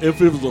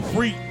 if it was a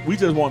freak, we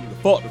just wanted to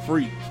fuck the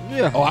freak.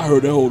 Yeah. Oh, I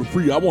heard that hoe the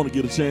freak. I want to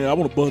get a chance. I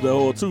want to bust that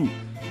hoe too.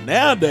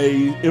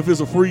 Nowadays, if it's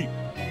a freak,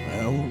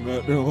 man, I'm gonna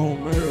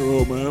goddamn marry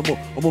her, man.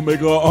 I'm gonna make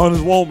her an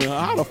honest woman.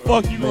 How the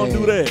fuck you gonna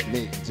do that?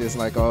 Nick, just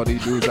like all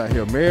these dudes out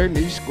here marrying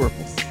these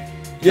scribbles.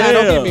 Yeah.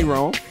 Now, don't get me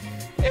wrong.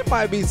 There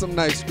might be some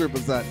nice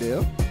scribbles out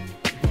there.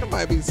 There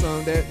might be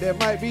some that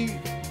might be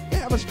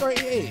have a straight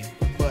head.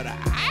 But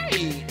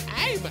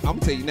I'm gonna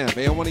tell you now,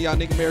 man, one of y'all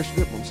nigga marry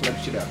stripper, I'm slap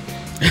shit out.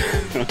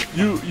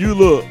 You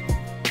look.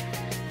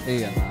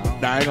 Hell no.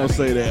 Nah, I ain't gonna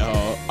say that,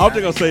 huh? I'm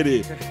just gonna say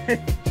this.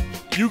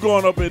 You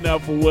going up in there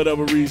for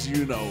whatever reason,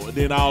 you know, and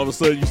then all of a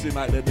sudden you see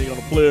like that nigga on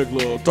the player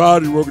club.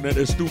 Tired of working at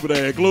that stupid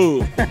ass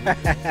club.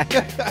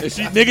 And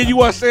she, nigga, you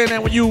weren't saying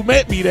that when you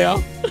met me there.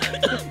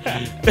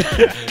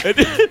 And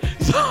then,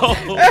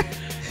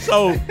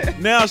 so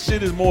now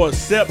shit is more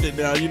accepted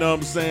now. You know what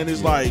I'm saying?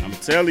 It's like I'm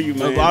telling you, a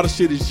man. lot of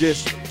shit is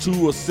just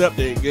too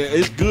accepted. Yeah,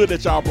 it's good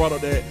that y'all brought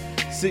up that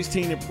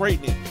 16 and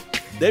pregnant.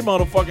 They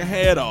motherfucking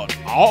had a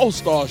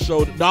all-star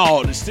show.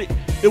 No,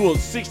 it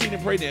was 16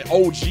 and pregnant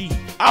OG.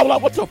 I was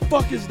like, what the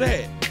fuck is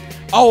that?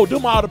 Oh,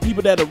 them are the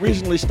people that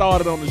originally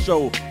started on the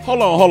show.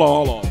 Hold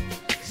on.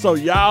 So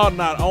y'all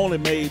not only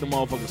made the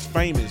motherfuckers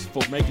famous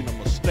for making a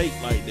mistake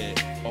like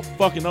that or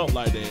fucking up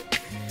like that,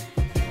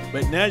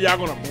 but now y'all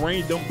gonna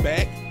bring them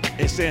back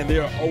and saying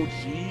they're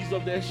OGs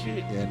of that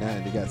shit. Yeah,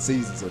 now they got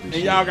seasons of this And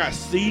shit. y'all got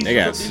seasons. They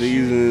got of this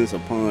seasons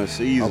upon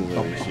seasons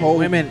of a this shit. whole,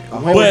 Women- a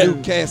whole but-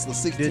 new cast of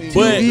 16. The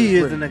But- TV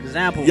is an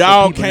example.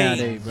 Y'all for people can't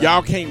nowadays, bro.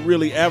 y'all can't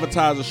really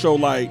advertise a show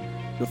like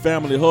The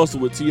Family Hustle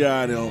with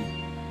T.I. and them,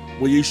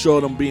 where you show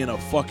them being a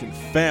fucking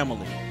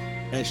family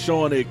and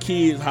showing their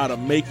kids how to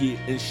make it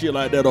and shit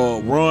like that,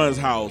 or Ron's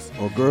House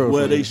or girls.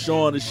 where they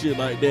showing the shit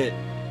like that.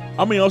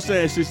 I mean, I'm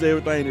saying since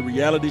everything in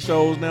reality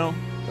shows now,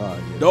 yeah.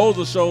 those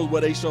are shows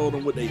where they show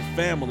them with their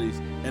families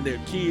and their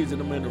kids and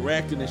them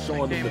interacting and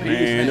showing them the business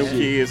Man, and them shit.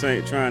 kids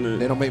ain't trying They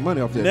to. don't make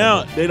money off that.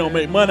 Now they don't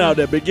make money out of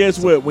that, but guess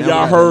what? When Now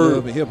y'all we got heard,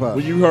 love and hip-hop.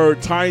 when you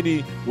heard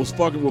Tiny was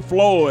fucking with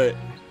Floyd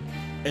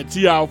and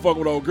T.I. was fucking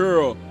with old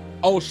girl,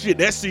 oh shit,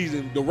 that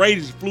season the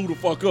ratings flew the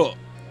fuck up.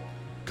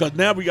 Cause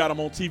now we got them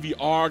on TV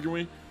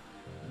arguing.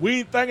 We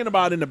ain't thinking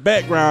about in the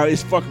background,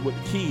 it's fucking with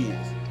the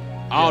kids.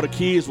 All the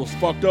kids was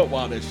fucked up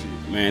while that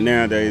shit. Man,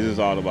 nowadays it's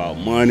all about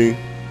money.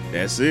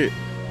 That's it.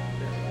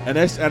 And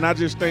I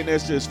just think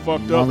that's just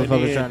fucked up. And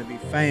Motherfuckers then, trying to be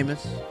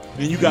famous.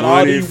 then you got all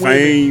Money, these women.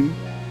 fame,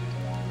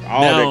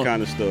 all Now, that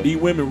kind of stuff. These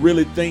women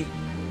really think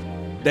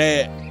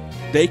that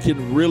they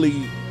can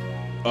really,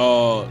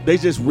 they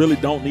just really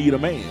don't need a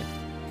man.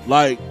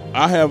 Like,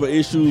 I have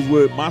issues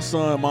with my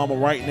son mama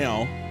right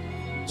now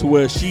to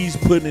where she's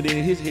putting it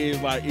in his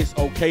head like it's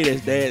okay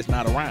that dad's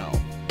not around.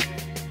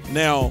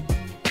 Now,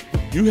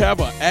 you have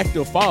an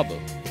active father,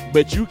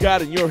 but you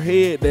got in your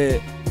head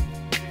that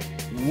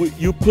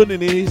you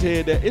putting it in his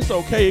head that it's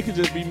okay, it could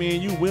just be me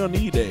and you, we don't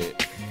need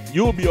that.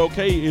 you'll be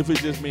okay if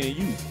it's just me and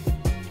you.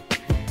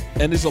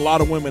 And there's a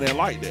lot of women that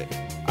like that.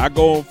 I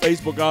go on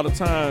Facebook all the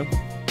time.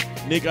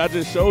 Nick, I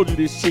just showed you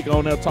this chick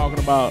on there talking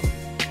about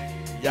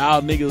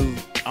y'all niggas,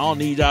 I don't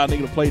need y'all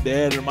niggas to play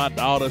dad and my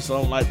daughter or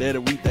something like that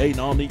if we dating.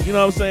 I don't need, you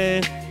know what I'm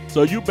saying?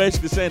 So you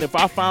basically saying if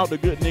I found a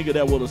good nigga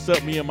that will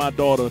accept me and my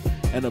daughter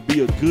and to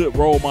be a good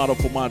role model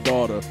for my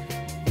daughter,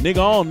 nigga, I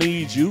don't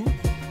need you.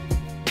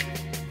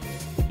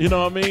 You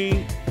know what I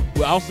mean?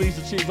 Well, I'll see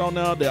some chicks on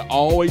there that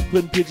always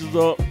putting pictures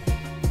up,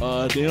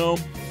 them,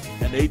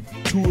 and they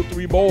 2 or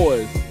 3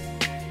 boys.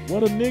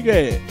 What a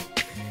nigga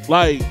at?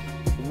 Like,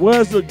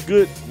 where's a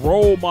good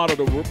role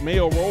model, the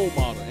male role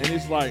model? And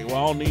it's like, well,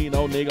 I don't need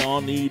no nigga, I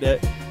don't need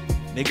that.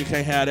 Nigga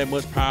can't have that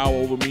much power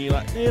over me.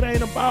 Like, it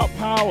ain't about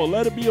power.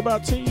 Let it be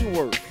about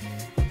teamwork.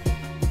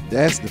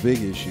 That's the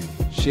big issue.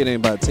 Shit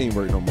ain't about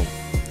teamwork no more.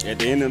 At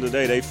the end of the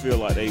day, they feel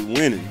like they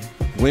winning.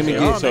 Women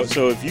get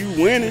So if you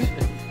winning,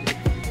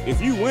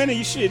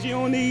 you shit, you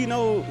don't need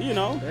no, you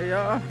know. They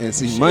are. and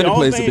see Shit, money I don't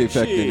plays a think big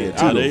factor in shit. that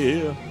too. Ah, though. they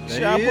here.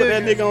 Shit, I They put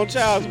that here. nigga on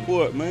child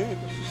support, man.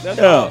 That's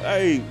Yeah. all.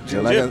 Hey, Yeah,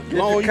 just like as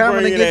long as you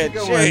Coming bring to that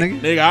get you check, going,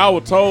 nigga. Nigga, I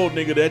was told,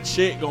 nigga, that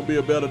chick gonna be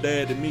a better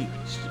dad than me.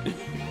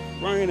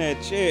 bring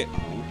that check.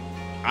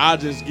 I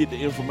just get the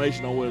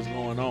information on what's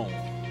going on.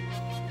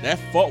 That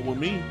fucked with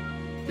me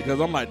because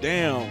I'm like,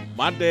 damn,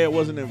 my dad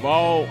wasn't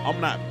involved. I'm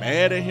not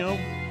mad at him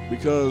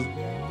because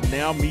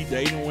now me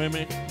dating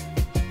women,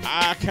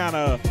 I kind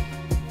of,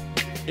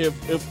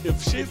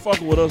 if shit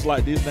fucking with us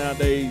like this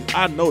nowadays,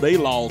 I know they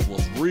laws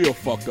was real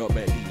fucked up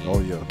back then. Oh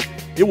yeah.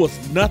 It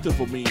was nothing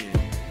for me.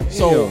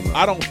 So Hell no.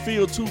 I don't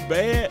feel too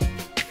bad,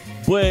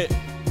 but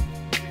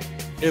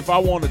if I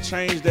want to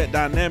change that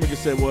dynamic and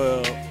say,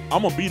 well,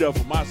 I'm gonna be there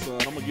for my son,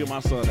 I'm gonna give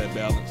my son that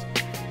balance.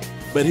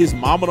 But his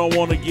mama don't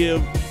want to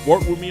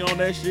work with me on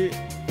that shit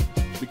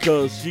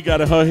because she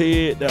got in her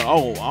head that,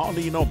 oh, I don't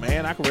need no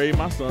man, I can raise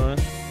my son.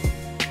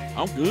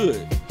 I'm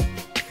good.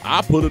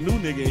 I put a new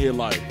nigga in his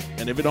life.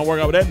 And if it don't work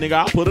out with that nigga,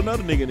 I'll put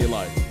another nigga in his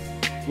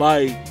life.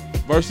 Like,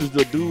 versus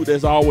the dude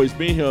that's always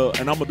been here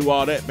and I'm gonna do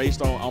all that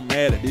based on I'm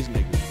mad at this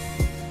nigga.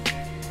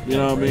 You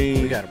know what I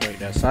mean? We gotta break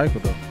that cycle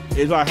though.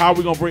 It's like, how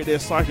we gonna break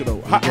that cycle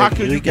though? How could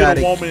we you get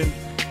a gotta- woman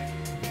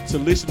to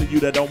listen to you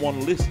that don't want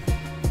to listen?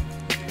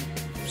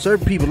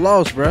 Certain people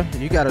lost, bro.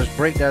 You gotta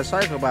break that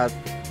cycle by,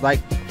 like,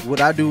 what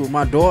I do with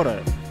my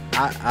daughter.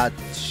 I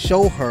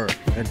show her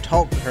and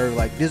talk to her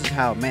like this is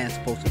how a man's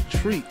supposed to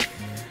treat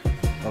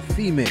a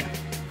female.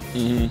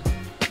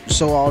 Mm-hmm.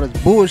 So all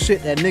this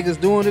bullshit that niggas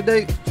doing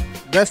today,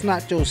 that's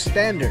not your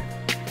standard.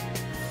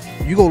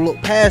 You gonna look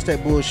past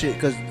that bullshit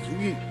because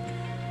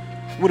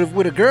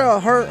with a girl,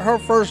 her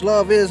first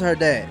love is her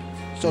dad.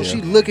 So Yeah.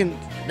 she looking.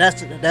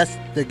 That's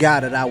the guy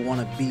that I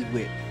want to be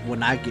with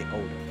when I get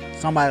older.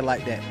 Somebody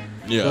like that.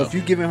 Yeah. So if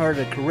you giving her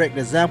the correct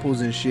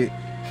examples and shit,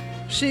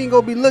 she ain't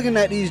gonna be looking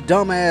at these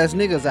dumbass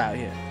niggas out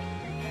here.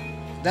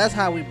 That's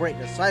how we break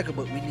the cycle.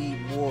 But we need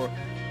more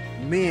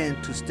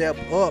men to step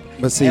up,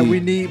 But see- and we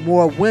need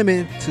more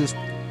women to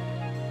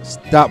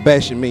Stop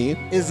bashing men.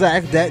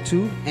 exact that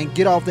too, and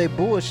get off their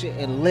bullshit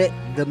and let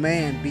the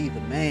man be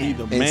the man. Be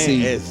the And man.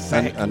 see,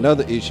 Exactly.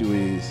 another issue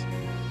is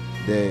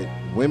that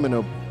women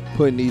are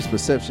putting these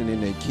perception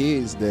in their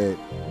kids that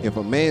if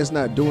a man's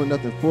not doing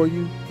nothing for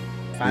you,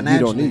 then you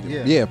don't need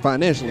him. Yeah,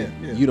 financially,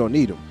 Yeah. you don't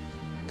need him.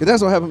 Cause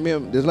that's what happened to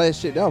me. This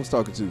last shit that I was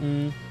talking to.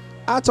 Mhm.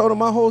 I told him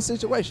my whole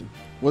situation.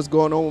 What's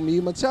going on with me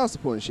and my child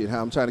support and shit.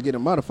 How I'm trying to get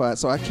him modified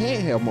so I can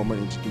have more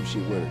money to do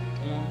shit with her.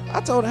 I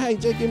told her, hey,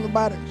 just give me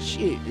about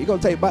shit. It's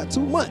gonna take about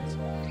 2 months.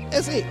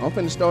 That's it. I'm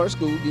finna start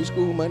school, get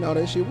school money, all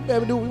that shit. We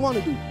better do what we want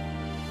to do.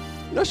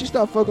 You know, she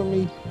stopped fucking with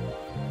me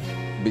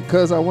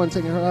because I wasn't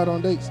taking her out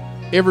on dates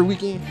every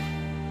weekend.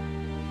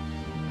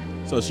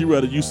 So she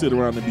rather you sit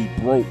around and be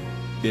broke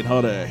than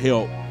her to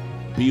help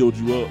build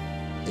you up,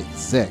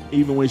 Exactly.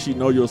 even when she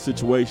know your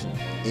situation.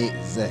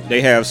 Exactly.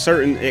 They have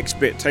certain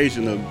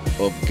expectation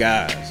of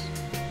guys,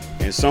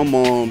 and some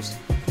moms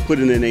put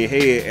it in their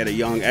head at a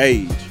young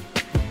age.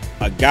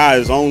 A guy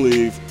is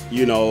only,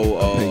 you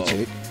know,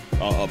 Paycheck.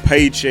 a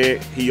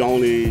paycheck. You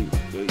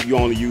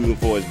only use him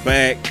for his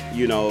back.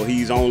 You know,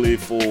 he's only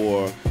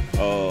for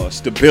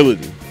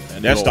stability.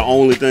 And That's the they'll-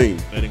 only thing.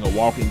 That ain't a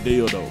walking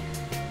dildo.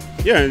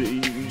 Yeah,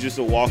 you just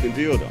a walking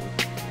dildo.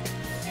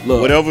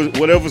 Look,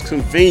 Whatever's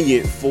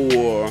convenient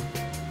for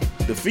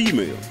the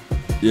female.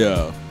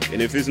 yeah,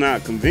 And if it's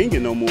not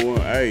convenient no more,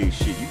 hey,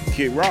 shit, you can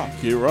kick rock.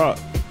 Kid Rock.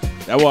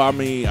 That's what I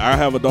mean. I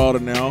have a daughter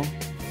now,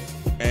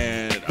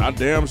 and I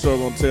damn sure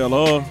gonna tell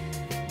her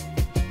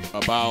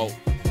about,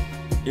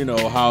 you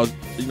know, how,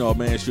 you know, a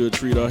man should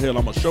treat her. Hell,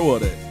 I'm gonna show her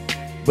that.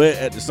 But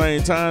at the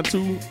same time,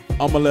 too,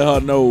 I'm gonna let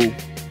her know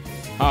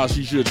how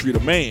she should treat a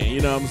man.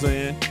 You know what I'm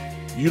saying?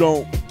 You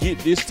don't get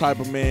this type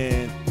of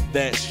man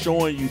that's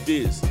showing you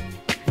this.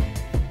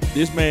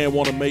 This man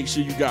want to make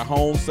sure you got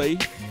home safe.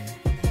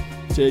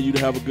 Tell you to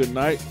have a good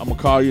night. I'm gonna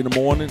call you in the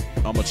morning.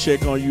 I'm gonna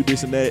check on you,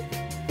 this and that.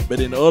 But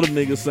then the other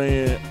nigga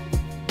saying,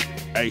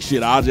 hey,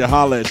 shit, I'll just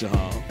holler at you,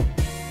 huh?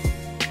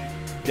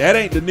 That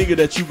ain't the nigga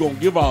that you gonna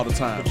give all the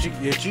time.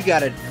 But you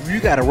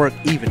gotta work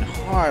even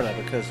harder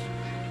because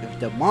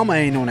the mama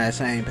ain't on that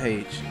same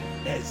page,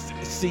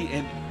 See,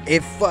 and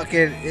it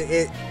fucking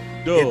it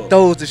duh,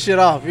 throws the shit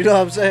off. You know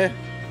what I'm saying?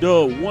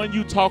 when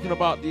you talking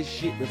about this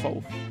shit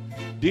before,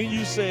 then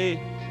you say,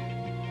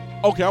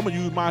 okay, I'm gonna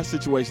use my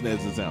situation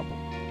as an example.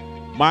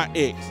 My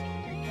ex,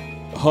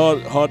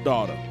 her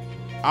daughter,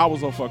 I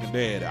was her fucking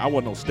daddy. I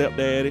wasn't no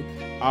stepdaddy.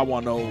 I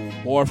wasn't no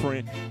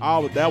boyfriend.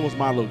 That was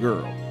my little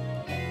girl.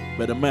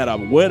 But no matter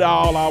what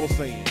all I was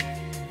saying,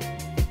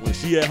 when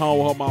she at home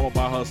with her mama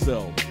by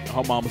herself,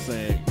 her mama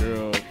saying,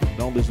 girl,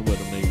 don't listen to what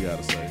the nigga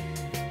gotta say.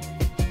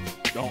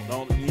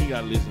 Don't, you ain't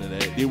gotta listen to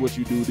that. Did what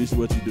you do, this is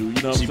what you do.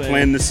 You know what I'm saying? She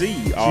planting the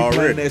seed She already.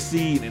 planting that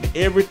seed, and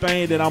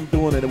everything that I'm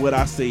doing and what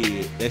I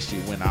said, that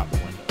shit went out the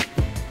window.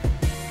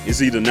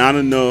 It's either not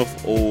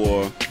enough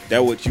or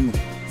that what you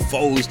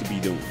supposed to be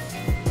doing.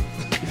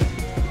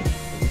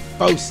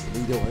 Supposed to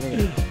be doing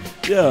it.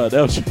 Yeah,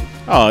 that was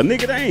Oh,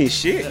 nigga, that ain't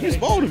shit. You're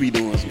supposed to be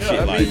doing some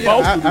shit like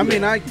that. I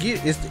mean, I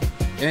get it's,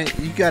 and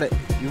we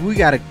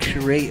gotta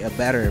create a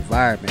better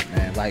environment,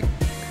 man. Like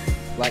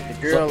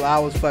the girl I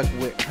was fucking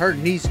with, her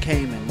niece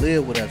came and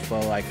lived with us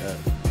for like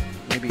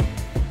maybe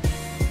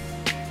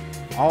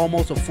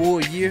almost a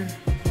full year.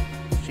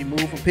 She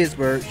moved from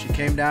Pittsburgh. She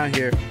came down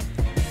here.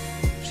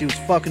 She was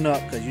fucking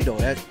up because you know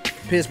that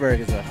Pittsburgh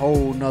is a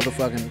whole nother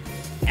fucking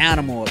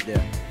animal up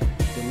there.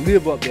 To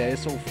live up there,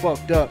 it's so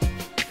fucked up.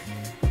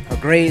 Her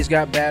grades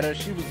got better.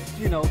 She was,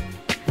 you know.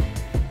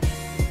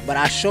 But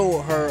I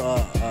showed her,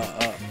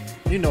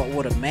 you know,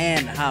 what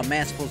how a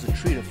man's supposed to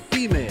treat a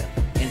female,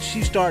 and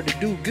she started to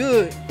do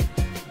good.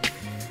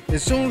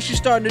 As soon as she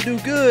started to do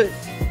good,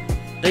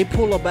 they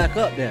pull her back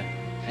up there,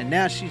 and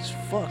now she's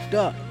fucked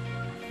up.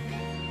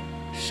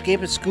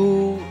 Skipping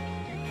school,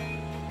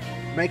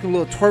 making a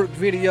little twerk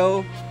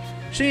video.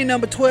 She ain't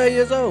number 12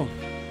 years old.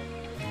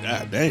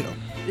 God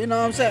damn. You know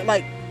what I'm saying?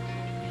 Like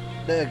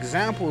the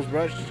examples,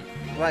 bro.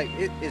 Like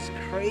it's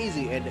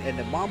crazy, and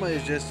the mama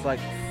is just like,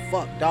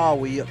 fuck dog,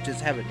 we up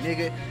just have a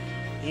nigga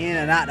in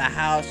and out the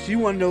house. She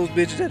one of those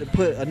bitches that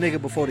put a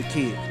nigga before the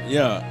kids.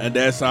 Yeah, and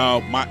that's how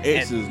my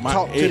exes, And my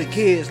talk ex, to the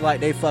kids like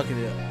they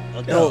fucking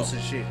adults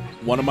and shit.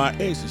 one of my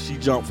exes, she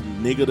jumped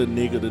from nigga to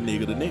nigga to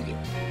nigga to nigga.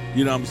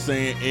 You know what I'm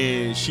saying?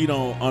 And she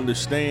don't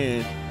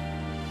understand.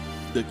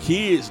 The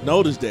kids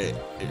notice that.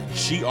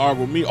 She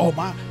argue with me, oh,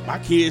 my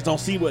kids don't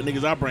see what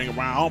niggas I bring around.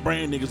 I don't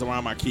bring niggas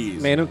around my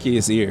kids. Man, them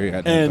kids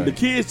here. And the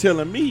kids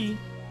telling me,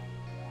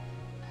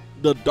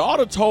 the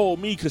daughter told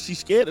me, because she's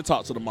scared to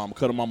talk to the mama,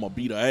 because the mama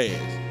beat her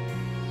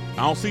ass.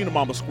 I don't see the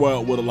mama square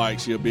up with her like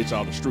she a bitch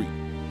on the street.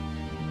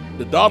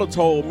 The daughter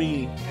told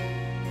me,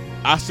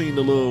 I seen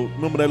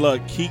remember that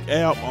little Keek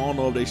app? I don't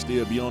know if they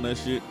still be on that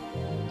shit.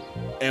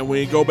 And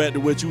when you go back to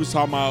what you was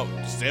talking about,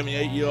 7,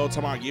 8 year old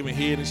talking about giving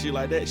head and shit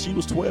like that, she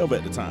was 12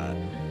 at the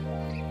time.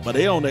 But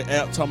they on the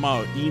app talking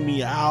about eating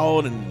me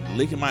out and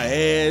licking my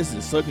ass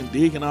and sucking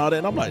dick and all that.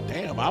 And I'm like,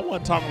 damn, I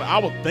wasn't talking. I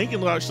was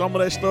thinking like some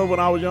of that stuff when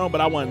I was young,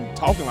 but I wasn't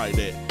talking like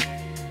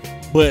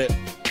that. But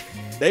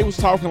they was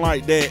talking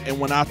like that, and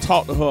when I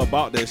talked to her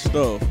about that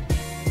stuff,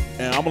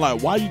 and I'm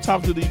like, why you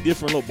talking to these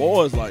different little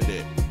boys like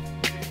that?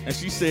 And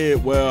she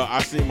said, well,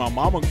 I see my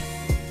mama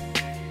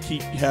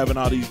keep having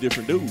all these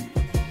different dudes.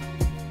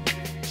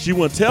 She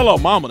wouldn't tell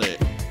her mama that,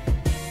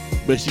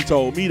 but she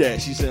told me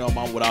that. She said her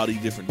mama with all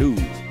these different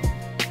dudes.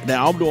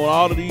 Now I'm doing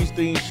all of these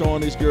things,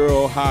 showing this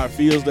girl how it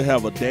feels to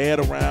have a dad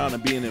around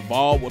and being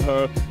involved with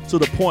her, to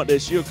the point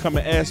that she'll come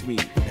and ask me,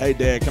 hey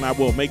dad, can I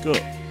wear makeup?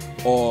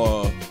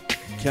 Or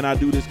can I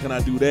do this? Can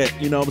I do that?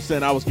 You know what I'm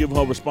saying? I was giving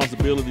her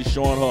responsibility,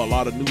 showing her a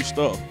lot of new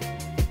stuff.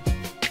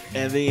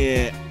 And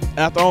then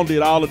after I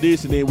did all of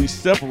this, and then we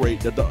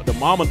separate, the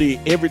mama did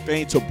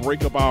everything to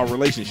break up our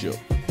relationship.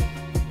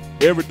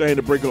 Everything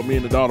to break up me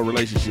and the daughter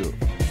relationship.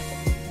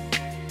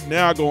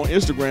 Now I go on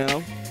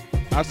Instagram,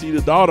 I see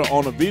the daughter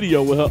on a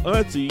video with her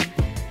auntie.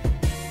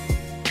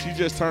 She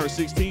just turned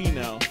 16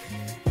 now.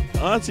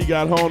 The auntie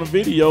got her on a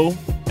video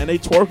and they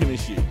twerking and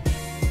shit.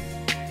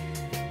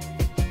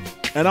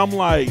 And I'm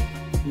like,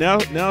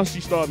 now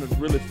she's starting to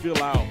really feel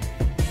out.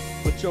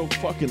 But your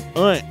fucking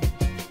aunt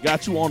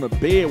got you on the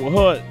bed with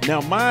her.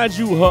 Now mind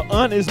you, her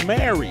aunt is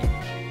married.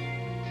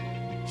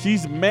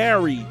 She's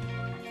married,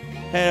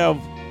 have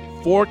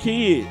 4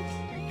 kids.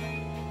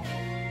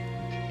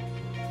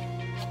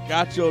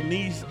 Got your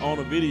niece on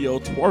a video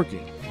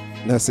twerking.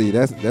 Now see,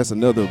 that's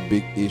another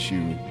big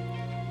issue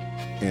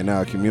in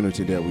our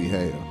community that we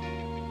have.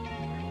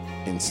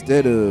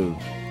 Instead of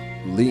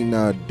leading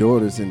our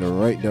daughters in the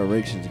right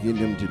direction, to getting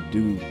them to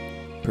do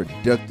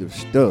productive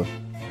stuff,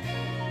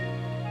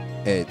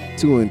 at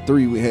 2 and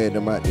 3 we had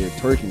them out there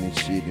twerking and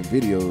shit in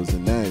videos,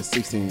 and now at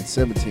 16 and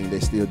 17 they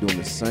still doing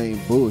the same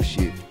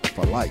bullshit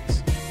for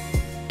likes.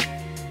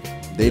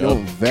 They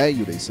don't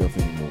value themselves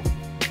anymore.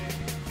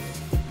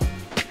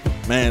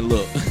 Man,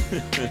 look.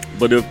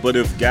 But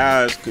if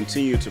guys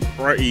continue to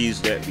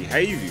praise that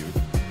behavior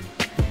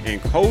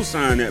and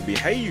co-sign that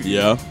behavior,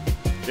 Yeah.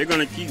 they're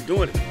gonna keep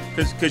doing it.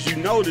 Cause you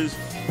notice,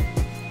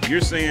 you're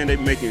saying they're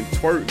making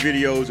twerk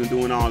videos and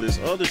doing all this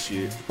other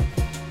shit.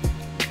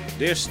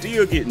 They're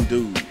still getting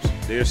dudes.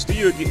 They're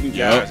still getting guys.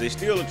 Yep. They're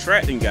still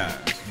attracting guys.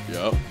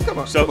 Yep. Come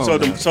on. So come so on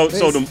the now. so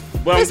so the.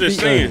 Well, I'm Let's just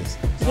be saying. honest.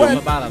 Something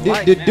about a The,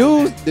 light the now,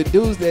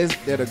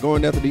 dudes that are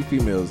going after these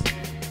females,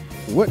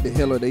 what the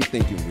hell are they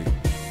thinking with?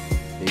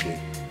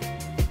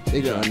 They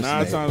Yeah, trying to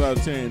 9 snatch. times out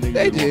of 10, niggas.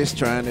 They want- just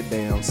trying to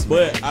damn smash.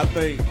 But I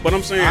think. But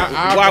I'm saying,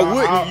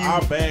 I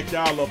back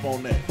y'all up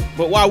on that.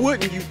 But why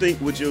wouldn't you think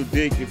with your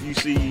dick if you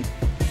see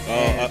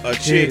a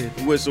chick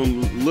with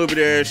some little bit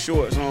ass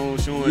shorts on,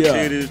 showing Yeah.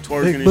 titties,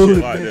 twerking and booty,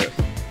 shit like man. that?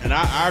 And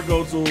I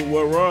go to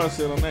what Ron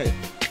said on that.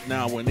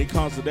 Now, when it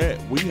comes to that,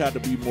 we have to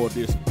be more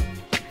disciplined.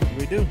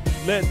 We do.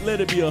 Let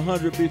it be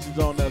 100 bitches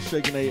on there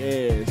shaking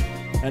their ass,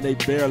 and they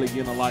barely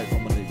getting a light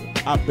from a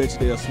nigga. I bet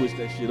you they'll switch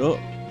that shit up.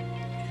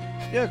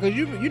 Yeah, cause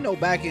you know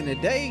back in the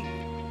day,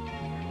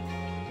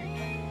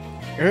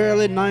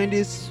 early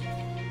 90s,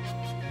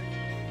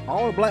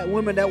 all the black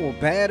women that were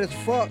bad as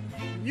fuck,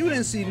 you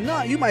didn't see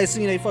none. You might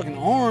see their fucking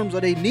arms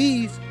or their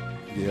knees.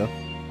 yeah.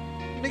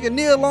 Nigga,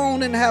 Neil Long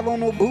didn't have on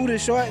no booty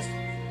shorts.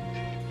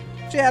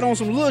 She had on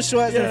some little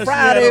shorts Yeah, and she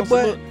Friday, had on some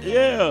but little-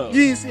 yeah. you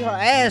didn't see her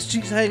ass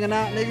cheeks hanging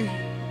out, nigga.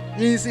 You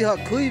didn't see her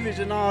cleavage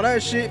and all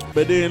that shit.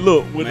 But then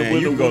look, when Man, the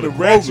you can go to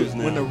ratchet, Kroger's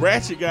now. when the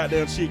ratchet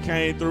goddamn shit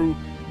came through,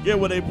 get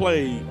what they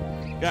played?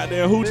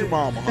 Goddamn Hoochie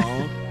Mama,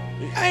 huh?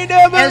 Ain't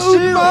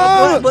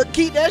never but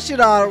keep that shit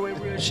out of the way,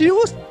 real. She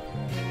was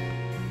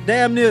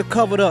damn near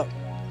covered up.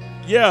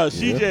 Yeah,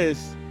 she Yeah.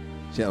 just.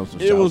 She had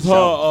some It was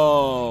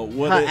shout.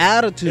 her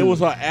Attitude. It was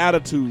her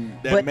attitude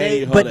that but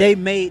made her. they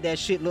made that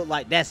shit look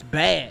like that's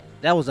bad.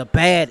 That was a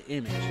bad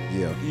image.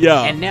 Yeah.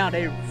 yeah. And now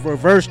they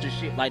reversed the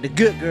shit. Like the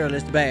good girl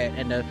is bad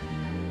and the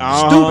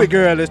Uh-huh. stupid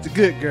girl is the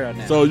good girl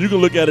now. So you can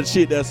look at a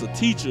chick that's a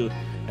teacher,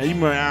 and you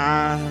might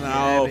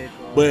no, Yeah,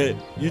 but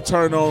you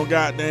turn on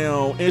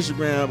goddamn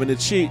Instagram and the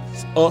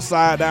chick's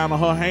upside down on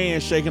her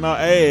hand shaking her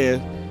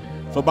ass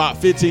for about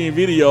 15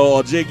 video,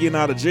 or Jake getting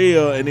out of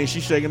jail, and then she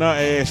shaking her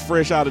ass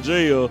fresh out of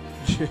jail.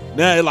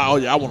 Now it's like, oh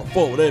yeah, I want to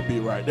fuck with that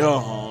bitch right there,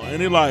 huh?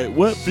 And it's like,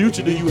 what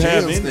future do you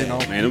have in there?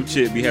 Man, them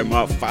chicks be having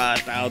about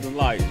 5,000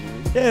 likes.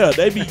 Man. Yeah,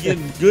 they be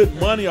getting good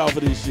money off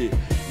of this shit.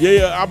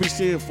 Yeah, I be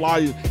seeing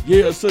flyers.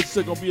 Yeah, such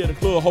gonna be at the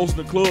club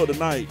hosting the club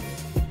tonight.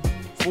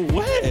 For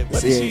what?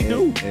 What did she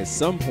do? At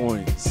some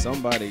point,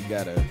 somebody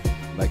gotta,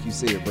 like you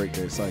said, break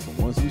that cycle.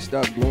 Once we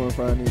stop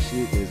glorifying this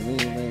shit as men,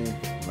 man,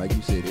 like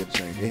you said, they have to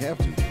change. They have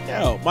to.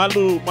 Yeah, my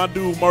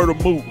dude Murder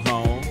Mook,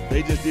 home.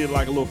 They just did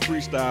like a little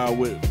freestyle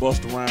with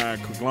Busta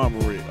Rhymes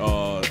Conglomerate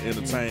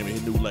Entertainment,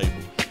 his new label.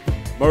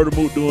 Murder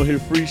Mook doing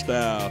his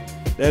freestyle.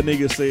 That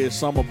nigga said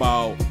something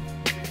about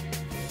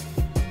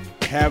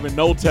having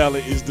no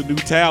talent is the new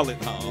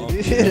talent, huh?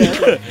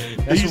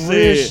 That's he some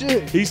real said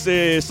shit. he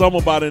said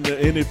something about in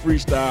the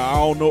freestyle. I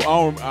don't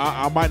know.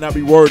 I might not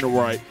be wording it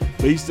right,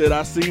 but he said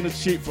I seen a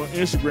chick from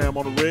Instagram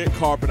on the red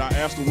carpet. I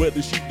asked her what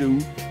did she do.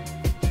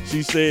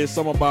 She said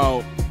something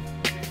about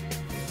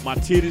my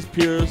titties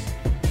pierced,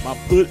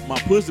 my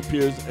pussy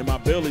pierced, and my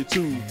belly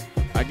too.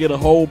 I get a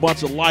whole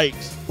bunch of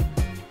likes,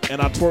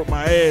 and I twerk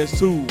my ass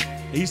too.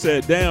 He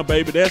said, damn,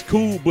 baby, that's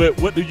cool, but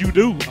what do you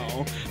do?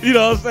 You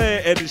know what I'm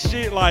saying? And the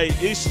shit, like,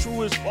 it's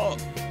true as fuck.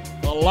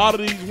 A lot of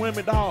these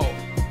women, dog,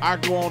 I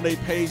go on their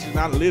page and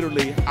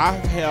I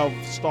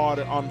have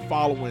started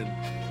unfollowing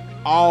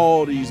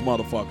all these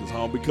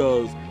motherfuckers,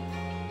 because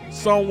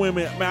some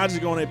women, man, I just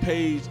go on their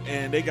page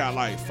and they got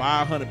like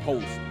 500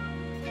 posts,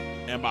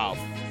 and about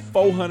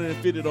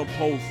 450 of them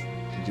posts,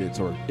 Just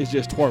twerk. it's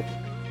just twerking.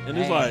 And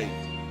it's like,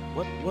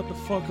 what the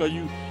fuck are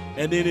you?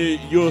 And then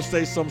you'll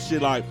say some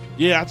shit like,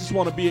 yeah, I just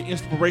want to be an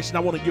inspiration. I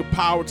want to give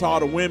power to all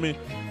the women.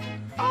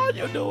 All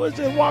you do is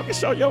just walk and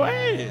show your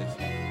ass.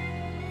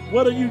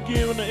 What are you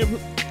giving?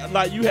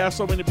 Like, you have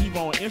so many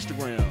people on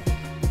Instagram,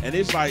 and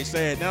it's like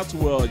saying now to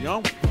a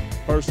young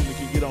person that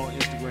can get on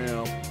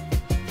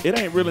Instagram, it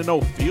ain't really no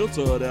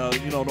filter there,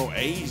 no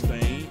age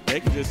thing. They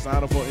can just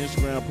sign up for an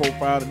Instagram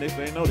profile, and next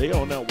thing you know, they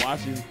on there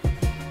watching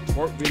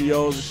twerk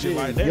videos and shit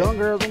like that. Young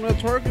girls on there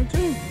twerking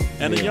too.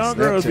 And the Yeah, young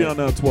girls be Snapchat. on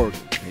there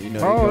twerking. And you know,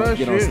 Oh, you that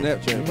get on shit.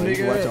 Snapchat, but you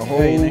Nigga, watch a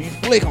hey, whole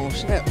nigga. flick on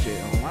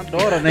Snapchat. My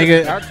daughter,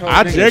 nigga, I told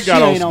I nigga, just she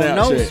got on ain't on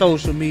no Snapchat.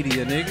 social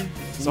media, nigga.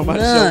 Somebody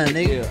None, showed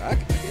me- nigga. Yeah, I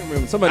can't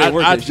remember. Somebody at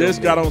work I that showed just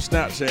me got that. on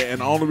Snapchat,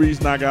 and the only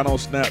reason I got on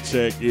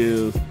Snapchat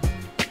is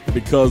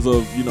because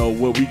of,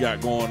 what we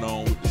got going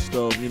on with the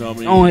stuff, you know what I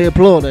mean? Don't hit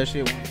plug that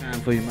shit one time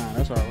for your mind.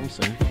 That's all I'm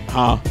saying.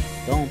 Huh?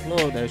 Don't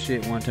plug that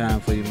shit one time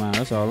for your mind.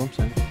 That's all I'm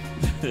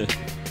saying.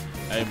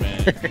 Hey,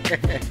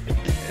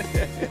 man.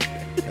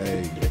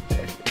 Hey,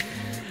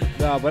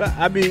 No, but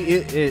I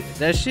mean,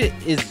 that shit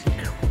is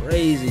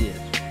crazy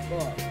as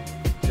fuck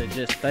to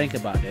just think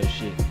about that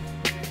shit.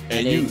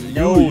 And they you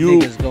know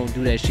niggas gonna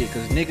do that shit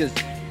because niggas.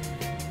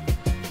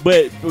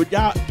 But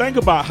y'all think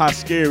about how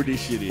scary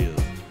this shit is.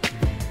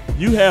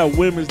 You have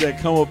women that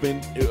come up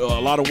in a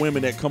lot of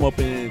women that come up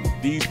in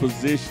these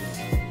positions,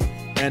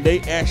 and they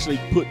actually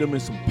put them in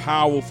some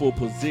powerful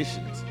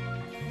positions.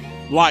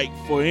 Like,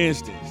 for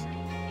instance,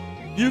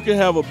 you can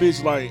have a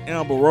bitch like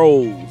Amber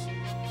Rose,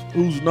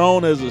 who's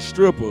known as a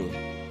stripper,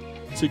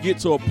 to get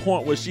to a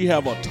point where she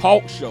have a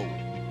talk show,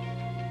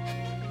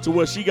 to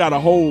where she got a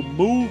whole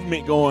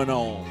movement going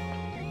on,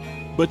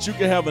 But you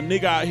can have a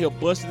nigga out here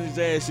busting his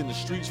ass in the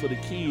streets for the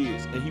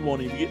kids, and he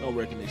won't even get no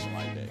recognition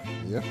like that.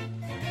 Yeah.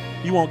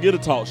 He won't get a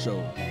talk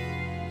show.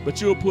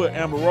 But you'll put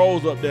Amber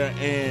Rose up there,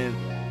 and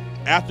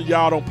after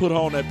y'all don't put her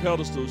on that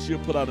pedestal, she'll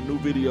put out a new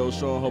video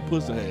showing her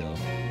pussy hair.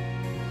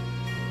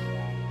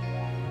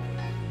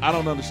 I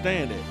don't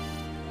understand that.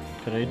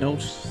 Cause they know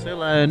silly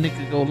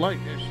niggas go like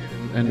that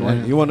shit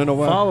and You want to know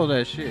why? follow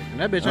that shit. And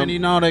that bitch ain't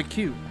even all that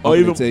cute. Or I'm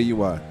even gonna tell you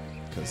why.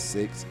 Cause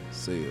sex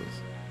sells.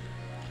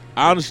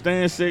 I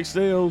understand sex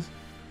sells,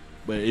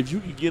 but if you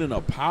can get in a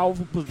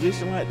powerful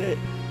position like that,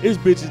 it's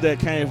bitches that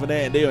came for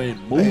that and they are in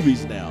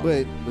movies now.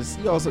 But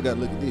you also got to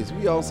look at this.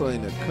 We also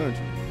in a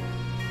country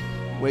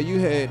where you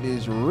had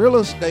this real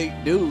estate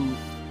dude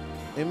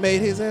and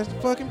made his ass the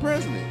fucking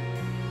president.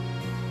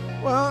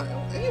 Well,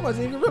 he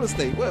wasn't even real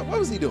estate. What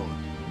was he doing?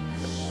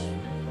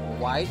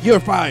 White. You're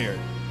fired.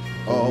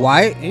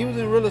 White. He was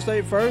in real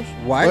estate first.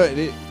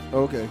 White.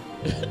 Okay.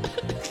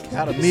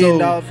 Had $1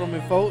 million from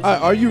his folks.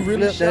 Are you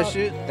really Flip that shocked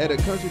shit? at a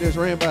country that's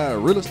ran by a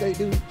real estate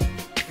dude?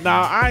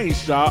 Now, I ain't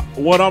shocked.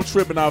 What I'm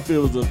tripping off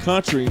is a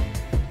country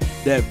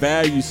that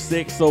values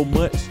sex so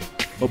much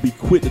or be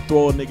quick to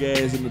throw a nigga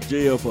ass in the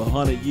jail for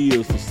 100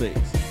 years for sex.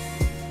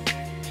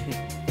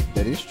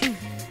 That is true.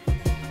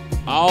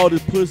 All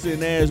this pussy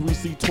and ass we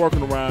see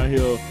twerking around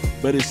here,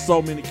 but it's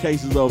so many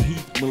cases of he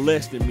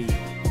molested me,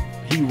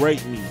 he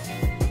raped me.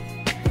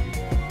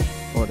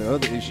 Or the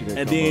other issue that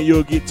And come then up.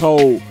 you'll get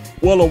told,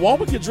 well, a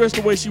woman can dress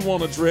the way she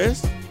want to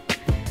dress.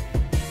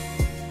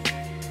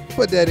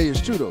 But that is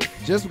true though.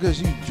 Just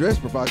because you dress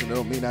provocative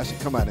don't mean I should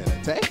come out and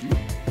attack you.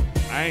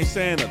 I ain't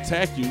saying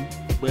attack you,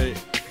 but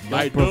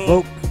like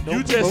provoke. you Don't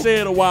just provoke.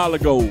 said a while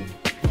ago,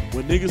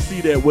 when niggas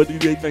see that, what do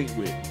they think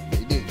with?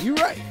 They did. You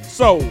right.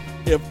 So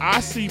if I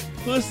see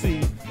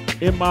pussy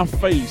in my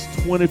face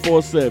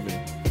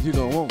 24/7, You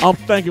gonna want I'm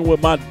thinking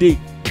with my dick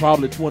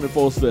probably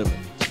 24/7.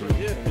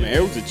 Man,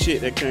 it was a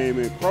chick that came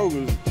in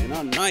Kroger's in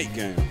our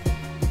nightgown.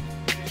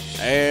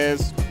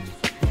 Ass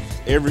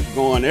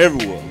going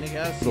everywhere.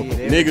 Nigga, I see it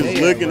every Niggas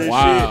day looking at at work.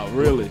 Wow,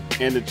 really? And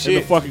the In the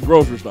chick, fucking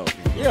grocery store.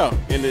 yeah,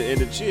 and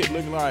the chick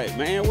looking like,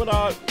 man, what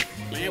y'all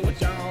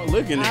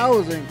looking I at?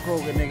 was in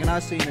Kroger, nigga, and I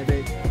seen a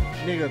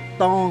nigga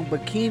thong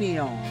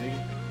bikini on,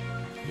 nigga,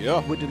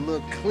 Yeah, with the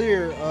little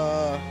clear,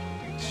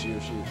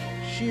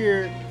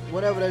 sheer,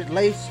 whatever that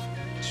lace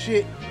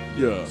shit.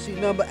 Yeah. See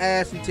number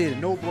ass and titty,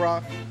 no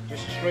bra,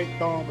 just a straight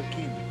thong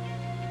bikini.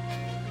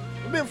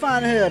 A bit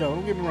fine as hell though,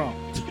 don't get me wrong.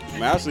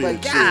 man, I see the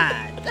But chick.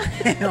 God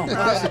damn,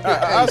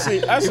 I see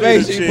You the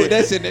make sure you put chick.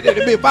 that shit in there.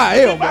 It'd be by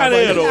hell, boy. By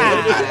hell, though.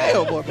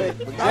 Hell, boy. But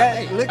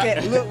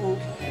look,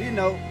 you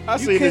know, I you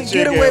see the can't chick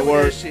get away at with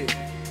work. that shit.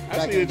 I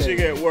back see in a the chick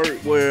day. at work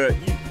where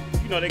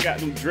you know they got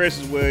them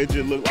dresses where it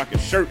just look like a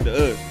shirt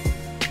to us.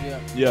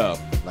 Yeah.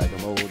 like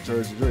them old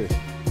Jersey dress.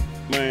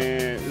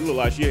 Man, it look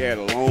like she had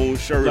a long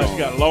shirt Like on. she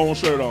got a long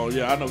shirt on.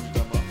 Yeah, I know what you're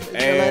talking about.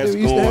 ass Like they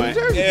used to have going the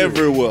Jersey dress.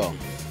 everywhere.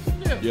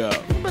 Yeah.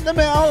 But I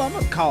mean, I'm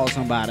gonna call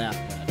somebody out.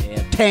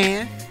 Goddamn,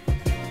 Tan.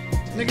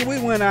 Nigga, we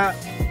went out,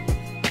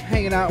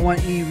 hanging out one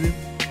evening.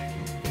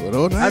 Put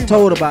on I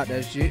told her about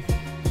that shit.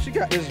 She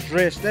got this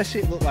dress. That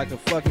shit looked like a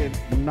fucking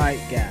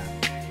nightgown.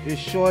 It's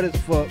short as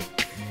fuck,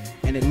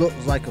 and it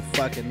looks like a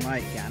fucking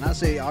nightgown. I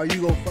say, are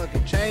you gonna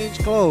fucking change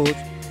clothes?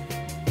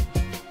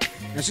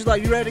 And she's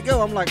like, you ready to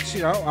go? I'm like,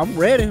 shit, I'm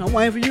ready. I'm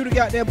waiting for you to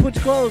goddamn put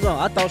your clothes on.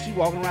 I thought she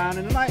walking around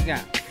in a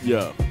nightgown.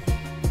 Yeah.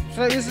 She's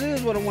like, this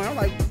is what I'm wearing.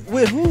 I'm like,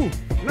 with who?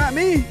 Not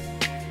me.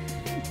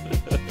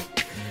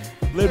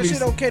 Let That me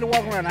shit okay to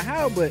walk around the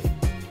house, but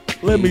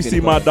let me You see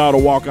finna my go. daughter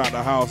walk out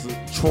the house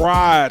and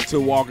try to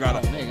walk out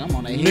of nigga, I'm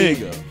on that head.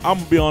 nigga. I'm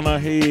gonna be on her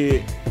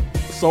head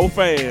so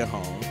fast,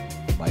 huh?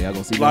 Like, y'all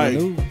gonna see Like, my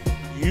news?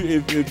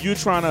 You if you're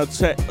trying to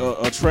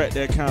attract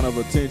that kind of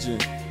attention,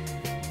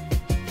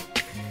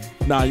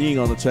 nah, you ain't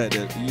gonna attract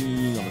that.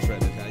 You ain't gonna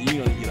attract that kind.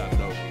 You ain't gonna get out the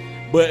door.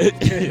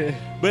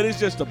 But but it's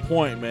just a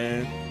point,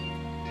 man.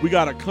 We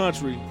got a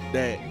country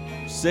that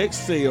sex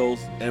sells,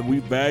 and we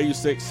value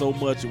sex so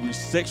much, and we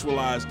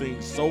sexualize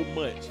things so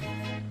much.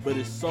 But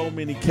it's so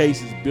many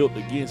cases built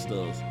against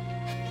us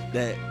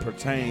that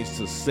pertains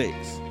to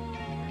sex.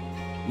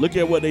 Look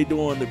at what they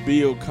doing to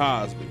Bill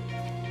Cosby.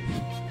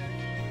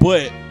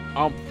 But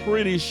I'm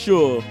pretty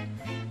sure,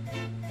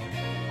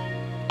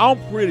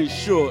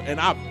 and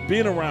I've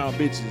been around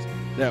bitches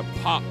that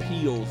pop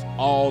pills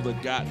all the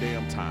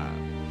goddamn time.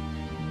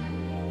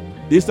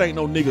 This ain't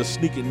no nigga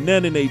sneaking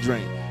none in they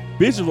drink.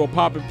 Bitches were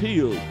popping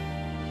pills.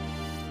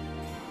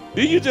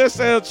 Did you just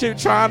say a chick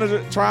trying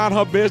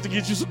her best to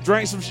get you some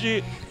drink, some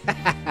shit?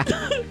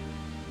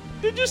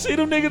 Did you see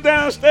them niggas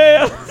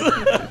downstairs?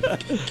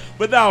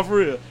 But now for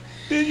real,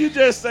 did you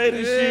just say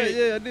this shit?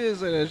 Yeah, I did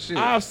say that shit.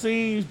 I've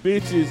seen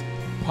bitches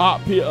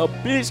pop pill. A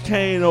bitch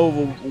came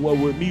over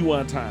with me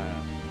one time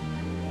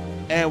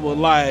and was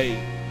like,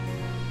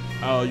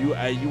 "Oh, you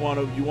want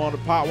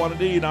to pop one of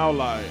these?" And I was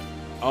like,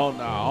 "Oh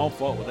no, I don't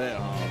fuck with that,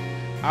 huh?"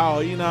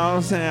 Oh, you know what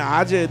I'm saying?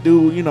 I just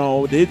do,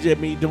 they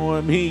just me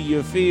doing me.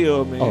 You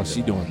feel me? Oh,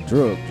 she doing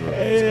drugs.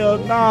 Hell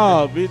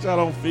nah, bitch. I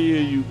don't feel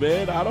you,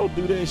 man. I don't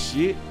do that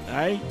shit.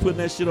 I ain't putting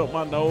that shit up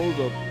my nose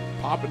or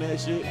popping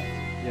that shit.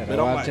 Yeah, But that's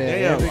I'm why I like, tell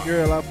damn. every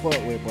girl I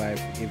fuck with, boy,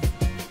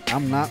 if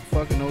I'm not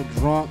fucking no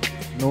drunk,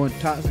 no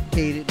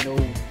intoxicated, no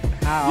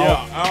high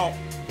off,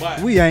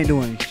 but we ain't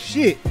doing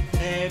shit.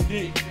 and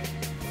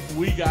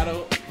we got a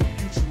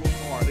mutual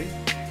party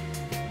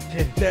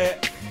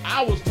that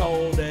I was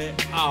told that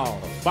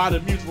by the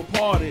mutual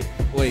party,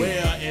 Wait.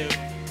 well, if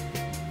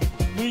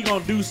we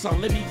gonna do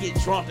something, let me get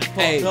drunk and fucked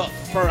Hey, up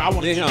first. I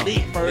want to get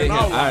lit first. And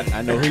I was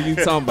I know who you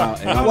talking about.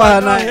 And like, Why what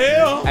the not?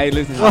 hell? hey,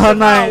 listen. What her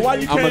name? Why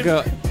you I'm can't?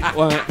 gonna go.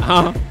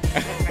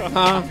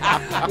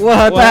 What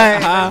her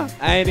name?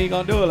 I ain't even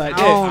gonna do it like I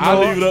that. don't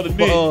I'll know. leave it up to Nick.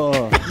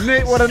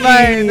 Nick, what her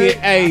name? Shit, Nick?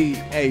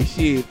 hey,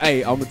 shit.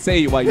 Hey, I'm gonna tell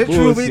you why you The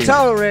truth be bullshit.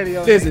 told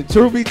radio. Listen,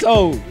 truth be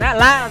told, Not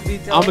lies be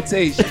told. I'm gonna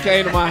tell you, she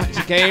came to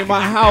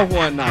my house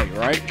one night,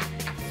 right?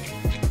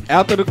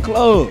 After the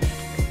club,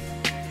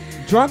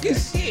 drunk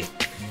as shit.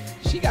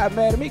 She got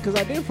mad at me because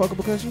I didn't fuck her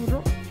because she was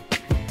drunk.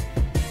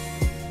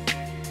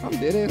 I'm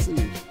dead ass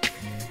serious.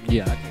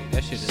 Yeah, I can't.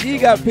 That shit is She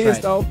so got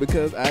pissed unattractive. off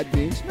because I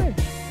didn't smash.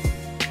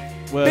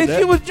 Well,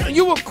 Bitch, that-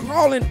 you were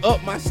crawling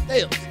up my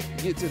steps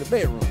to get to the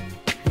bedroom.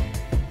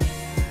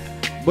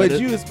 But But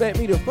it- you expect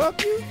me to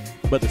fuck you?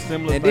 but the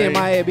similar And thing, then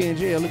my ass be in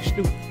jail look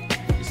stupid.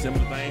 the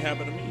similar thing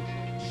happened to me.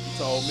 She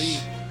told me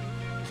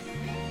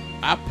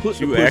I put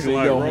the You pussy acting in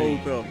like your Rose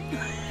hand. Pepper.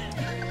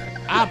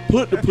 I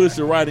put the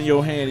pussy right in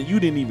your hand and you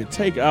didn't even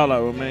take it. I was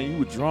like, well, man, you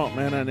were drunk,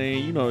 man. And then,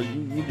 you know,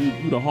 you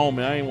the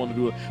homie. I ain't want to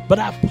do it. But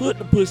I put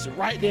the pussy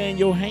right there in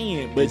your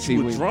hand, but See, you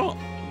were when- drunk.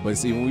 But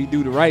see, when we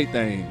do the right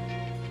thing,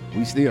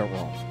 we still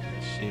wrong.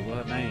 Shit,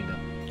 what her name though?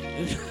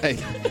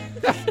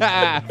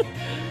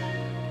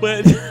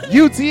 But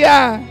UTI.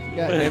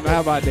 Goddamn,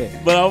 how about that?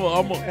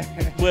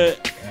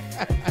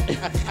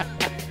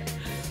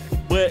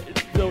 but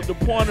the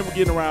point of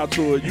getting around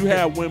to it, you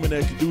have women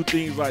that can do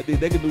things like this.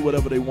 They can do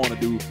whatever they want to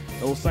do.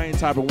 Those same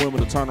type of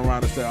women to turn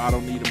around and say, I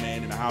don't need a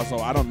man in the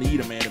household. I don't need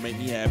a man to make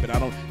me happy.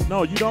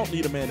 No, you don't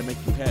need a man to make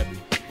you happy.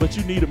 But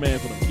you need a man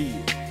for them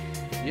kids.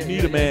 You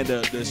need a man to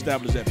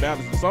establish that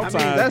balance. And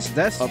sometimes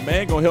that's a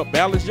man gonna help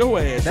balance your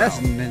ass that's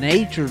out.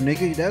 nature,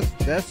 nigga.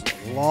 That's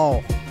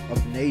law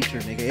of nature,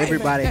 nigga.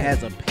 Everybody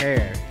has a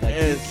pair. Like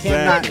you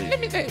cannot.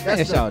 Exactly.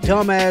 That's y'all a do. dumbass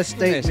Let me ask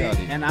statement. y'all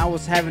this. And I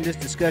was having this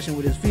discussion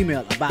with this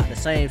female about the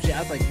same shit.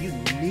 I was like, you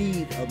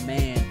need a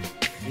man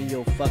in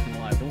your fucking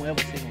life. Don't ever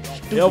say no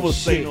stupid Ever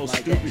say shit no like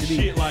stupid that to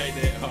me. shit like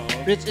that, huh?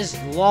 Bitch,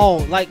 it's law.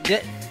 Like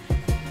that.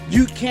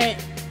 You can't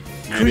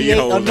Man, create these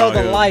hoes out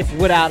another here- life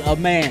without a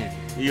man.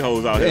 He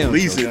hoes out here Damn,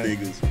 leasing okay.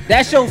 niggas.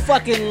 That's your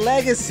fucking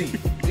legacy.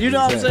 You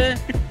know what I'm saying?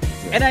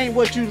 Exactly. It ain't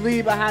what you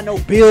leave behind, no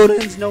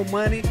buildings, no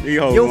money. These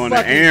hoes Your going to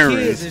fucking errands,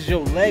 kids is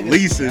your legacy.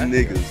 leasing man.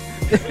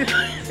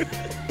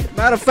 niggas.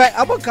 Matter of fact,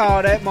 I'm gonna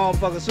call that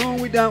motherfucker.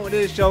 Soon we done with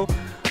this show,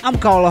 I'm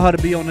calling her to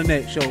be on the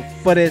next show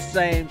for this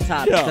same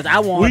topic. Because I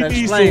want her to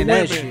explain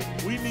that shit.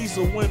 We need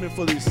some women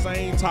for the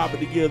same topic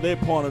to give their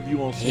point of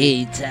view on shit.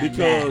 Hey, time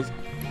Because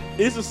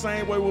it's the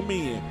same way with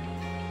men.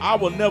 I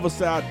will never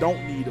say I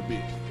don't need a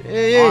bitch.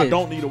 Yeah. Or I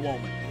don't need a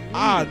woman.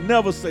 I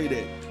never say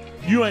that.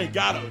 You ain't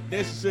gotta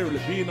necessarily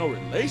be in no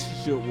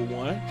relationship with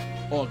one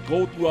or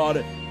go through all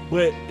that.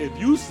 But if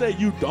you say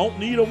you don't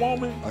need a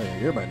woman, Oh yeah,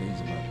 everybody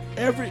needs a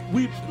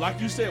man.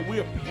 like you said,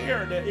 we're a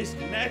pair that it's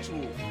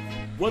natural.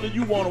 Whether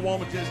you want a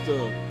woman just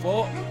to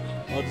fuck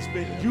or to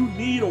spend, you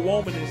need a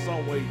woman in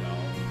some way,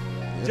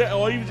 dog.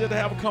 Or even just to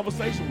have a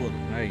conversation with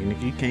her. Hey,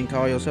 nigga, you can't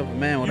call yourself a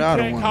man You without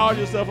a can't woman. call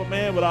yourself a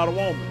man without a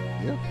woman.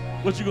 Yeah.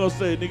 What you gonna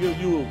say, nigga?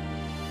 You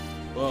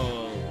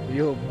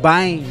You're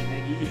bang,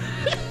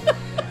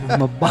 nigga.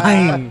 I'm a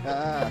bang.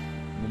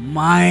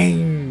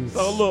 Mine.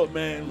 So look,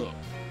 man, look.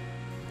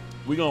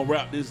 We gonna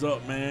wrap this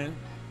up, man.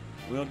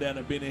 We done down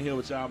and been in here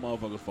with y'all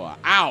motherfuckers for an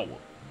hour.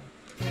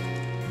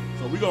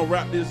 So we gonna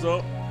wrap this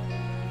up.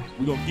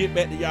 We gonna get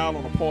back to y'all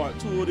on a part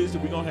 2 of this,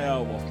 and we gonna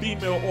have a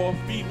female or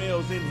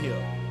females in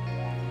here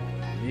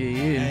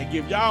Yeah. and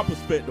give y'all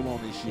perspective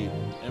on this shit.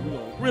 And we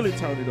gonna really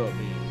turn it up,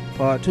 man.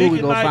 Part 2, we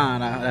Nicky gonna Knight,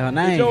 find out her If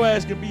name. your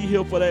ass can be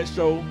here for that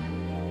show,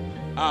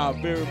 I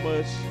very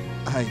much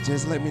Hey,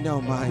 just let me know,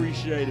 man.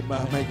 appreciate it,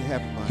 man. I'll make it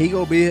happen, man. He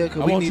gonna be here I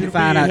because we want need you to to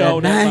find be out here that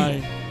on that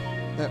name. name.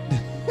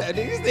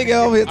 This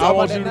nigga over here I talking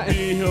want about you to that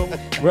be in here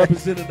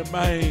representing the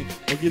main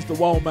against the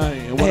woman.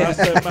 And when I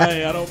say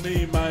main, I don't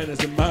mean main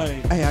as a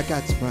main. Hey, I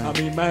got you, man. I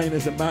mean main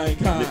as a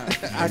mankind.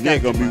 That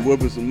nigga gonna be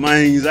whooping some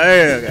man's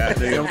ass,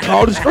 goddamn.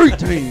 Call the street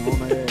team on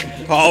that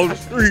ass. Call the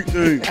street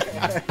team.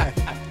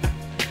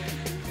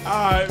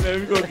 All right, man,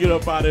 we gonna get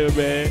up out of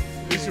here,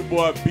 man. This your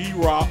boy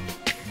B-Rock.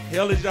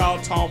 Hell is y'all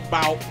talking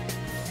about?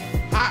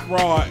 Hot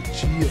Rod,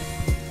 Chill.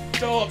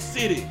 Dog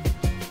City,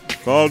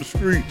 Call the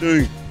street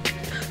team.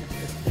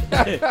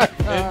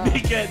 and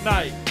Nick at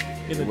night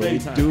in the What it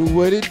daytime. do,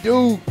 what it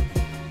do.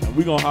 And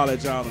we gonna holler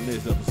at y'all on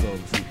this episode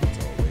too.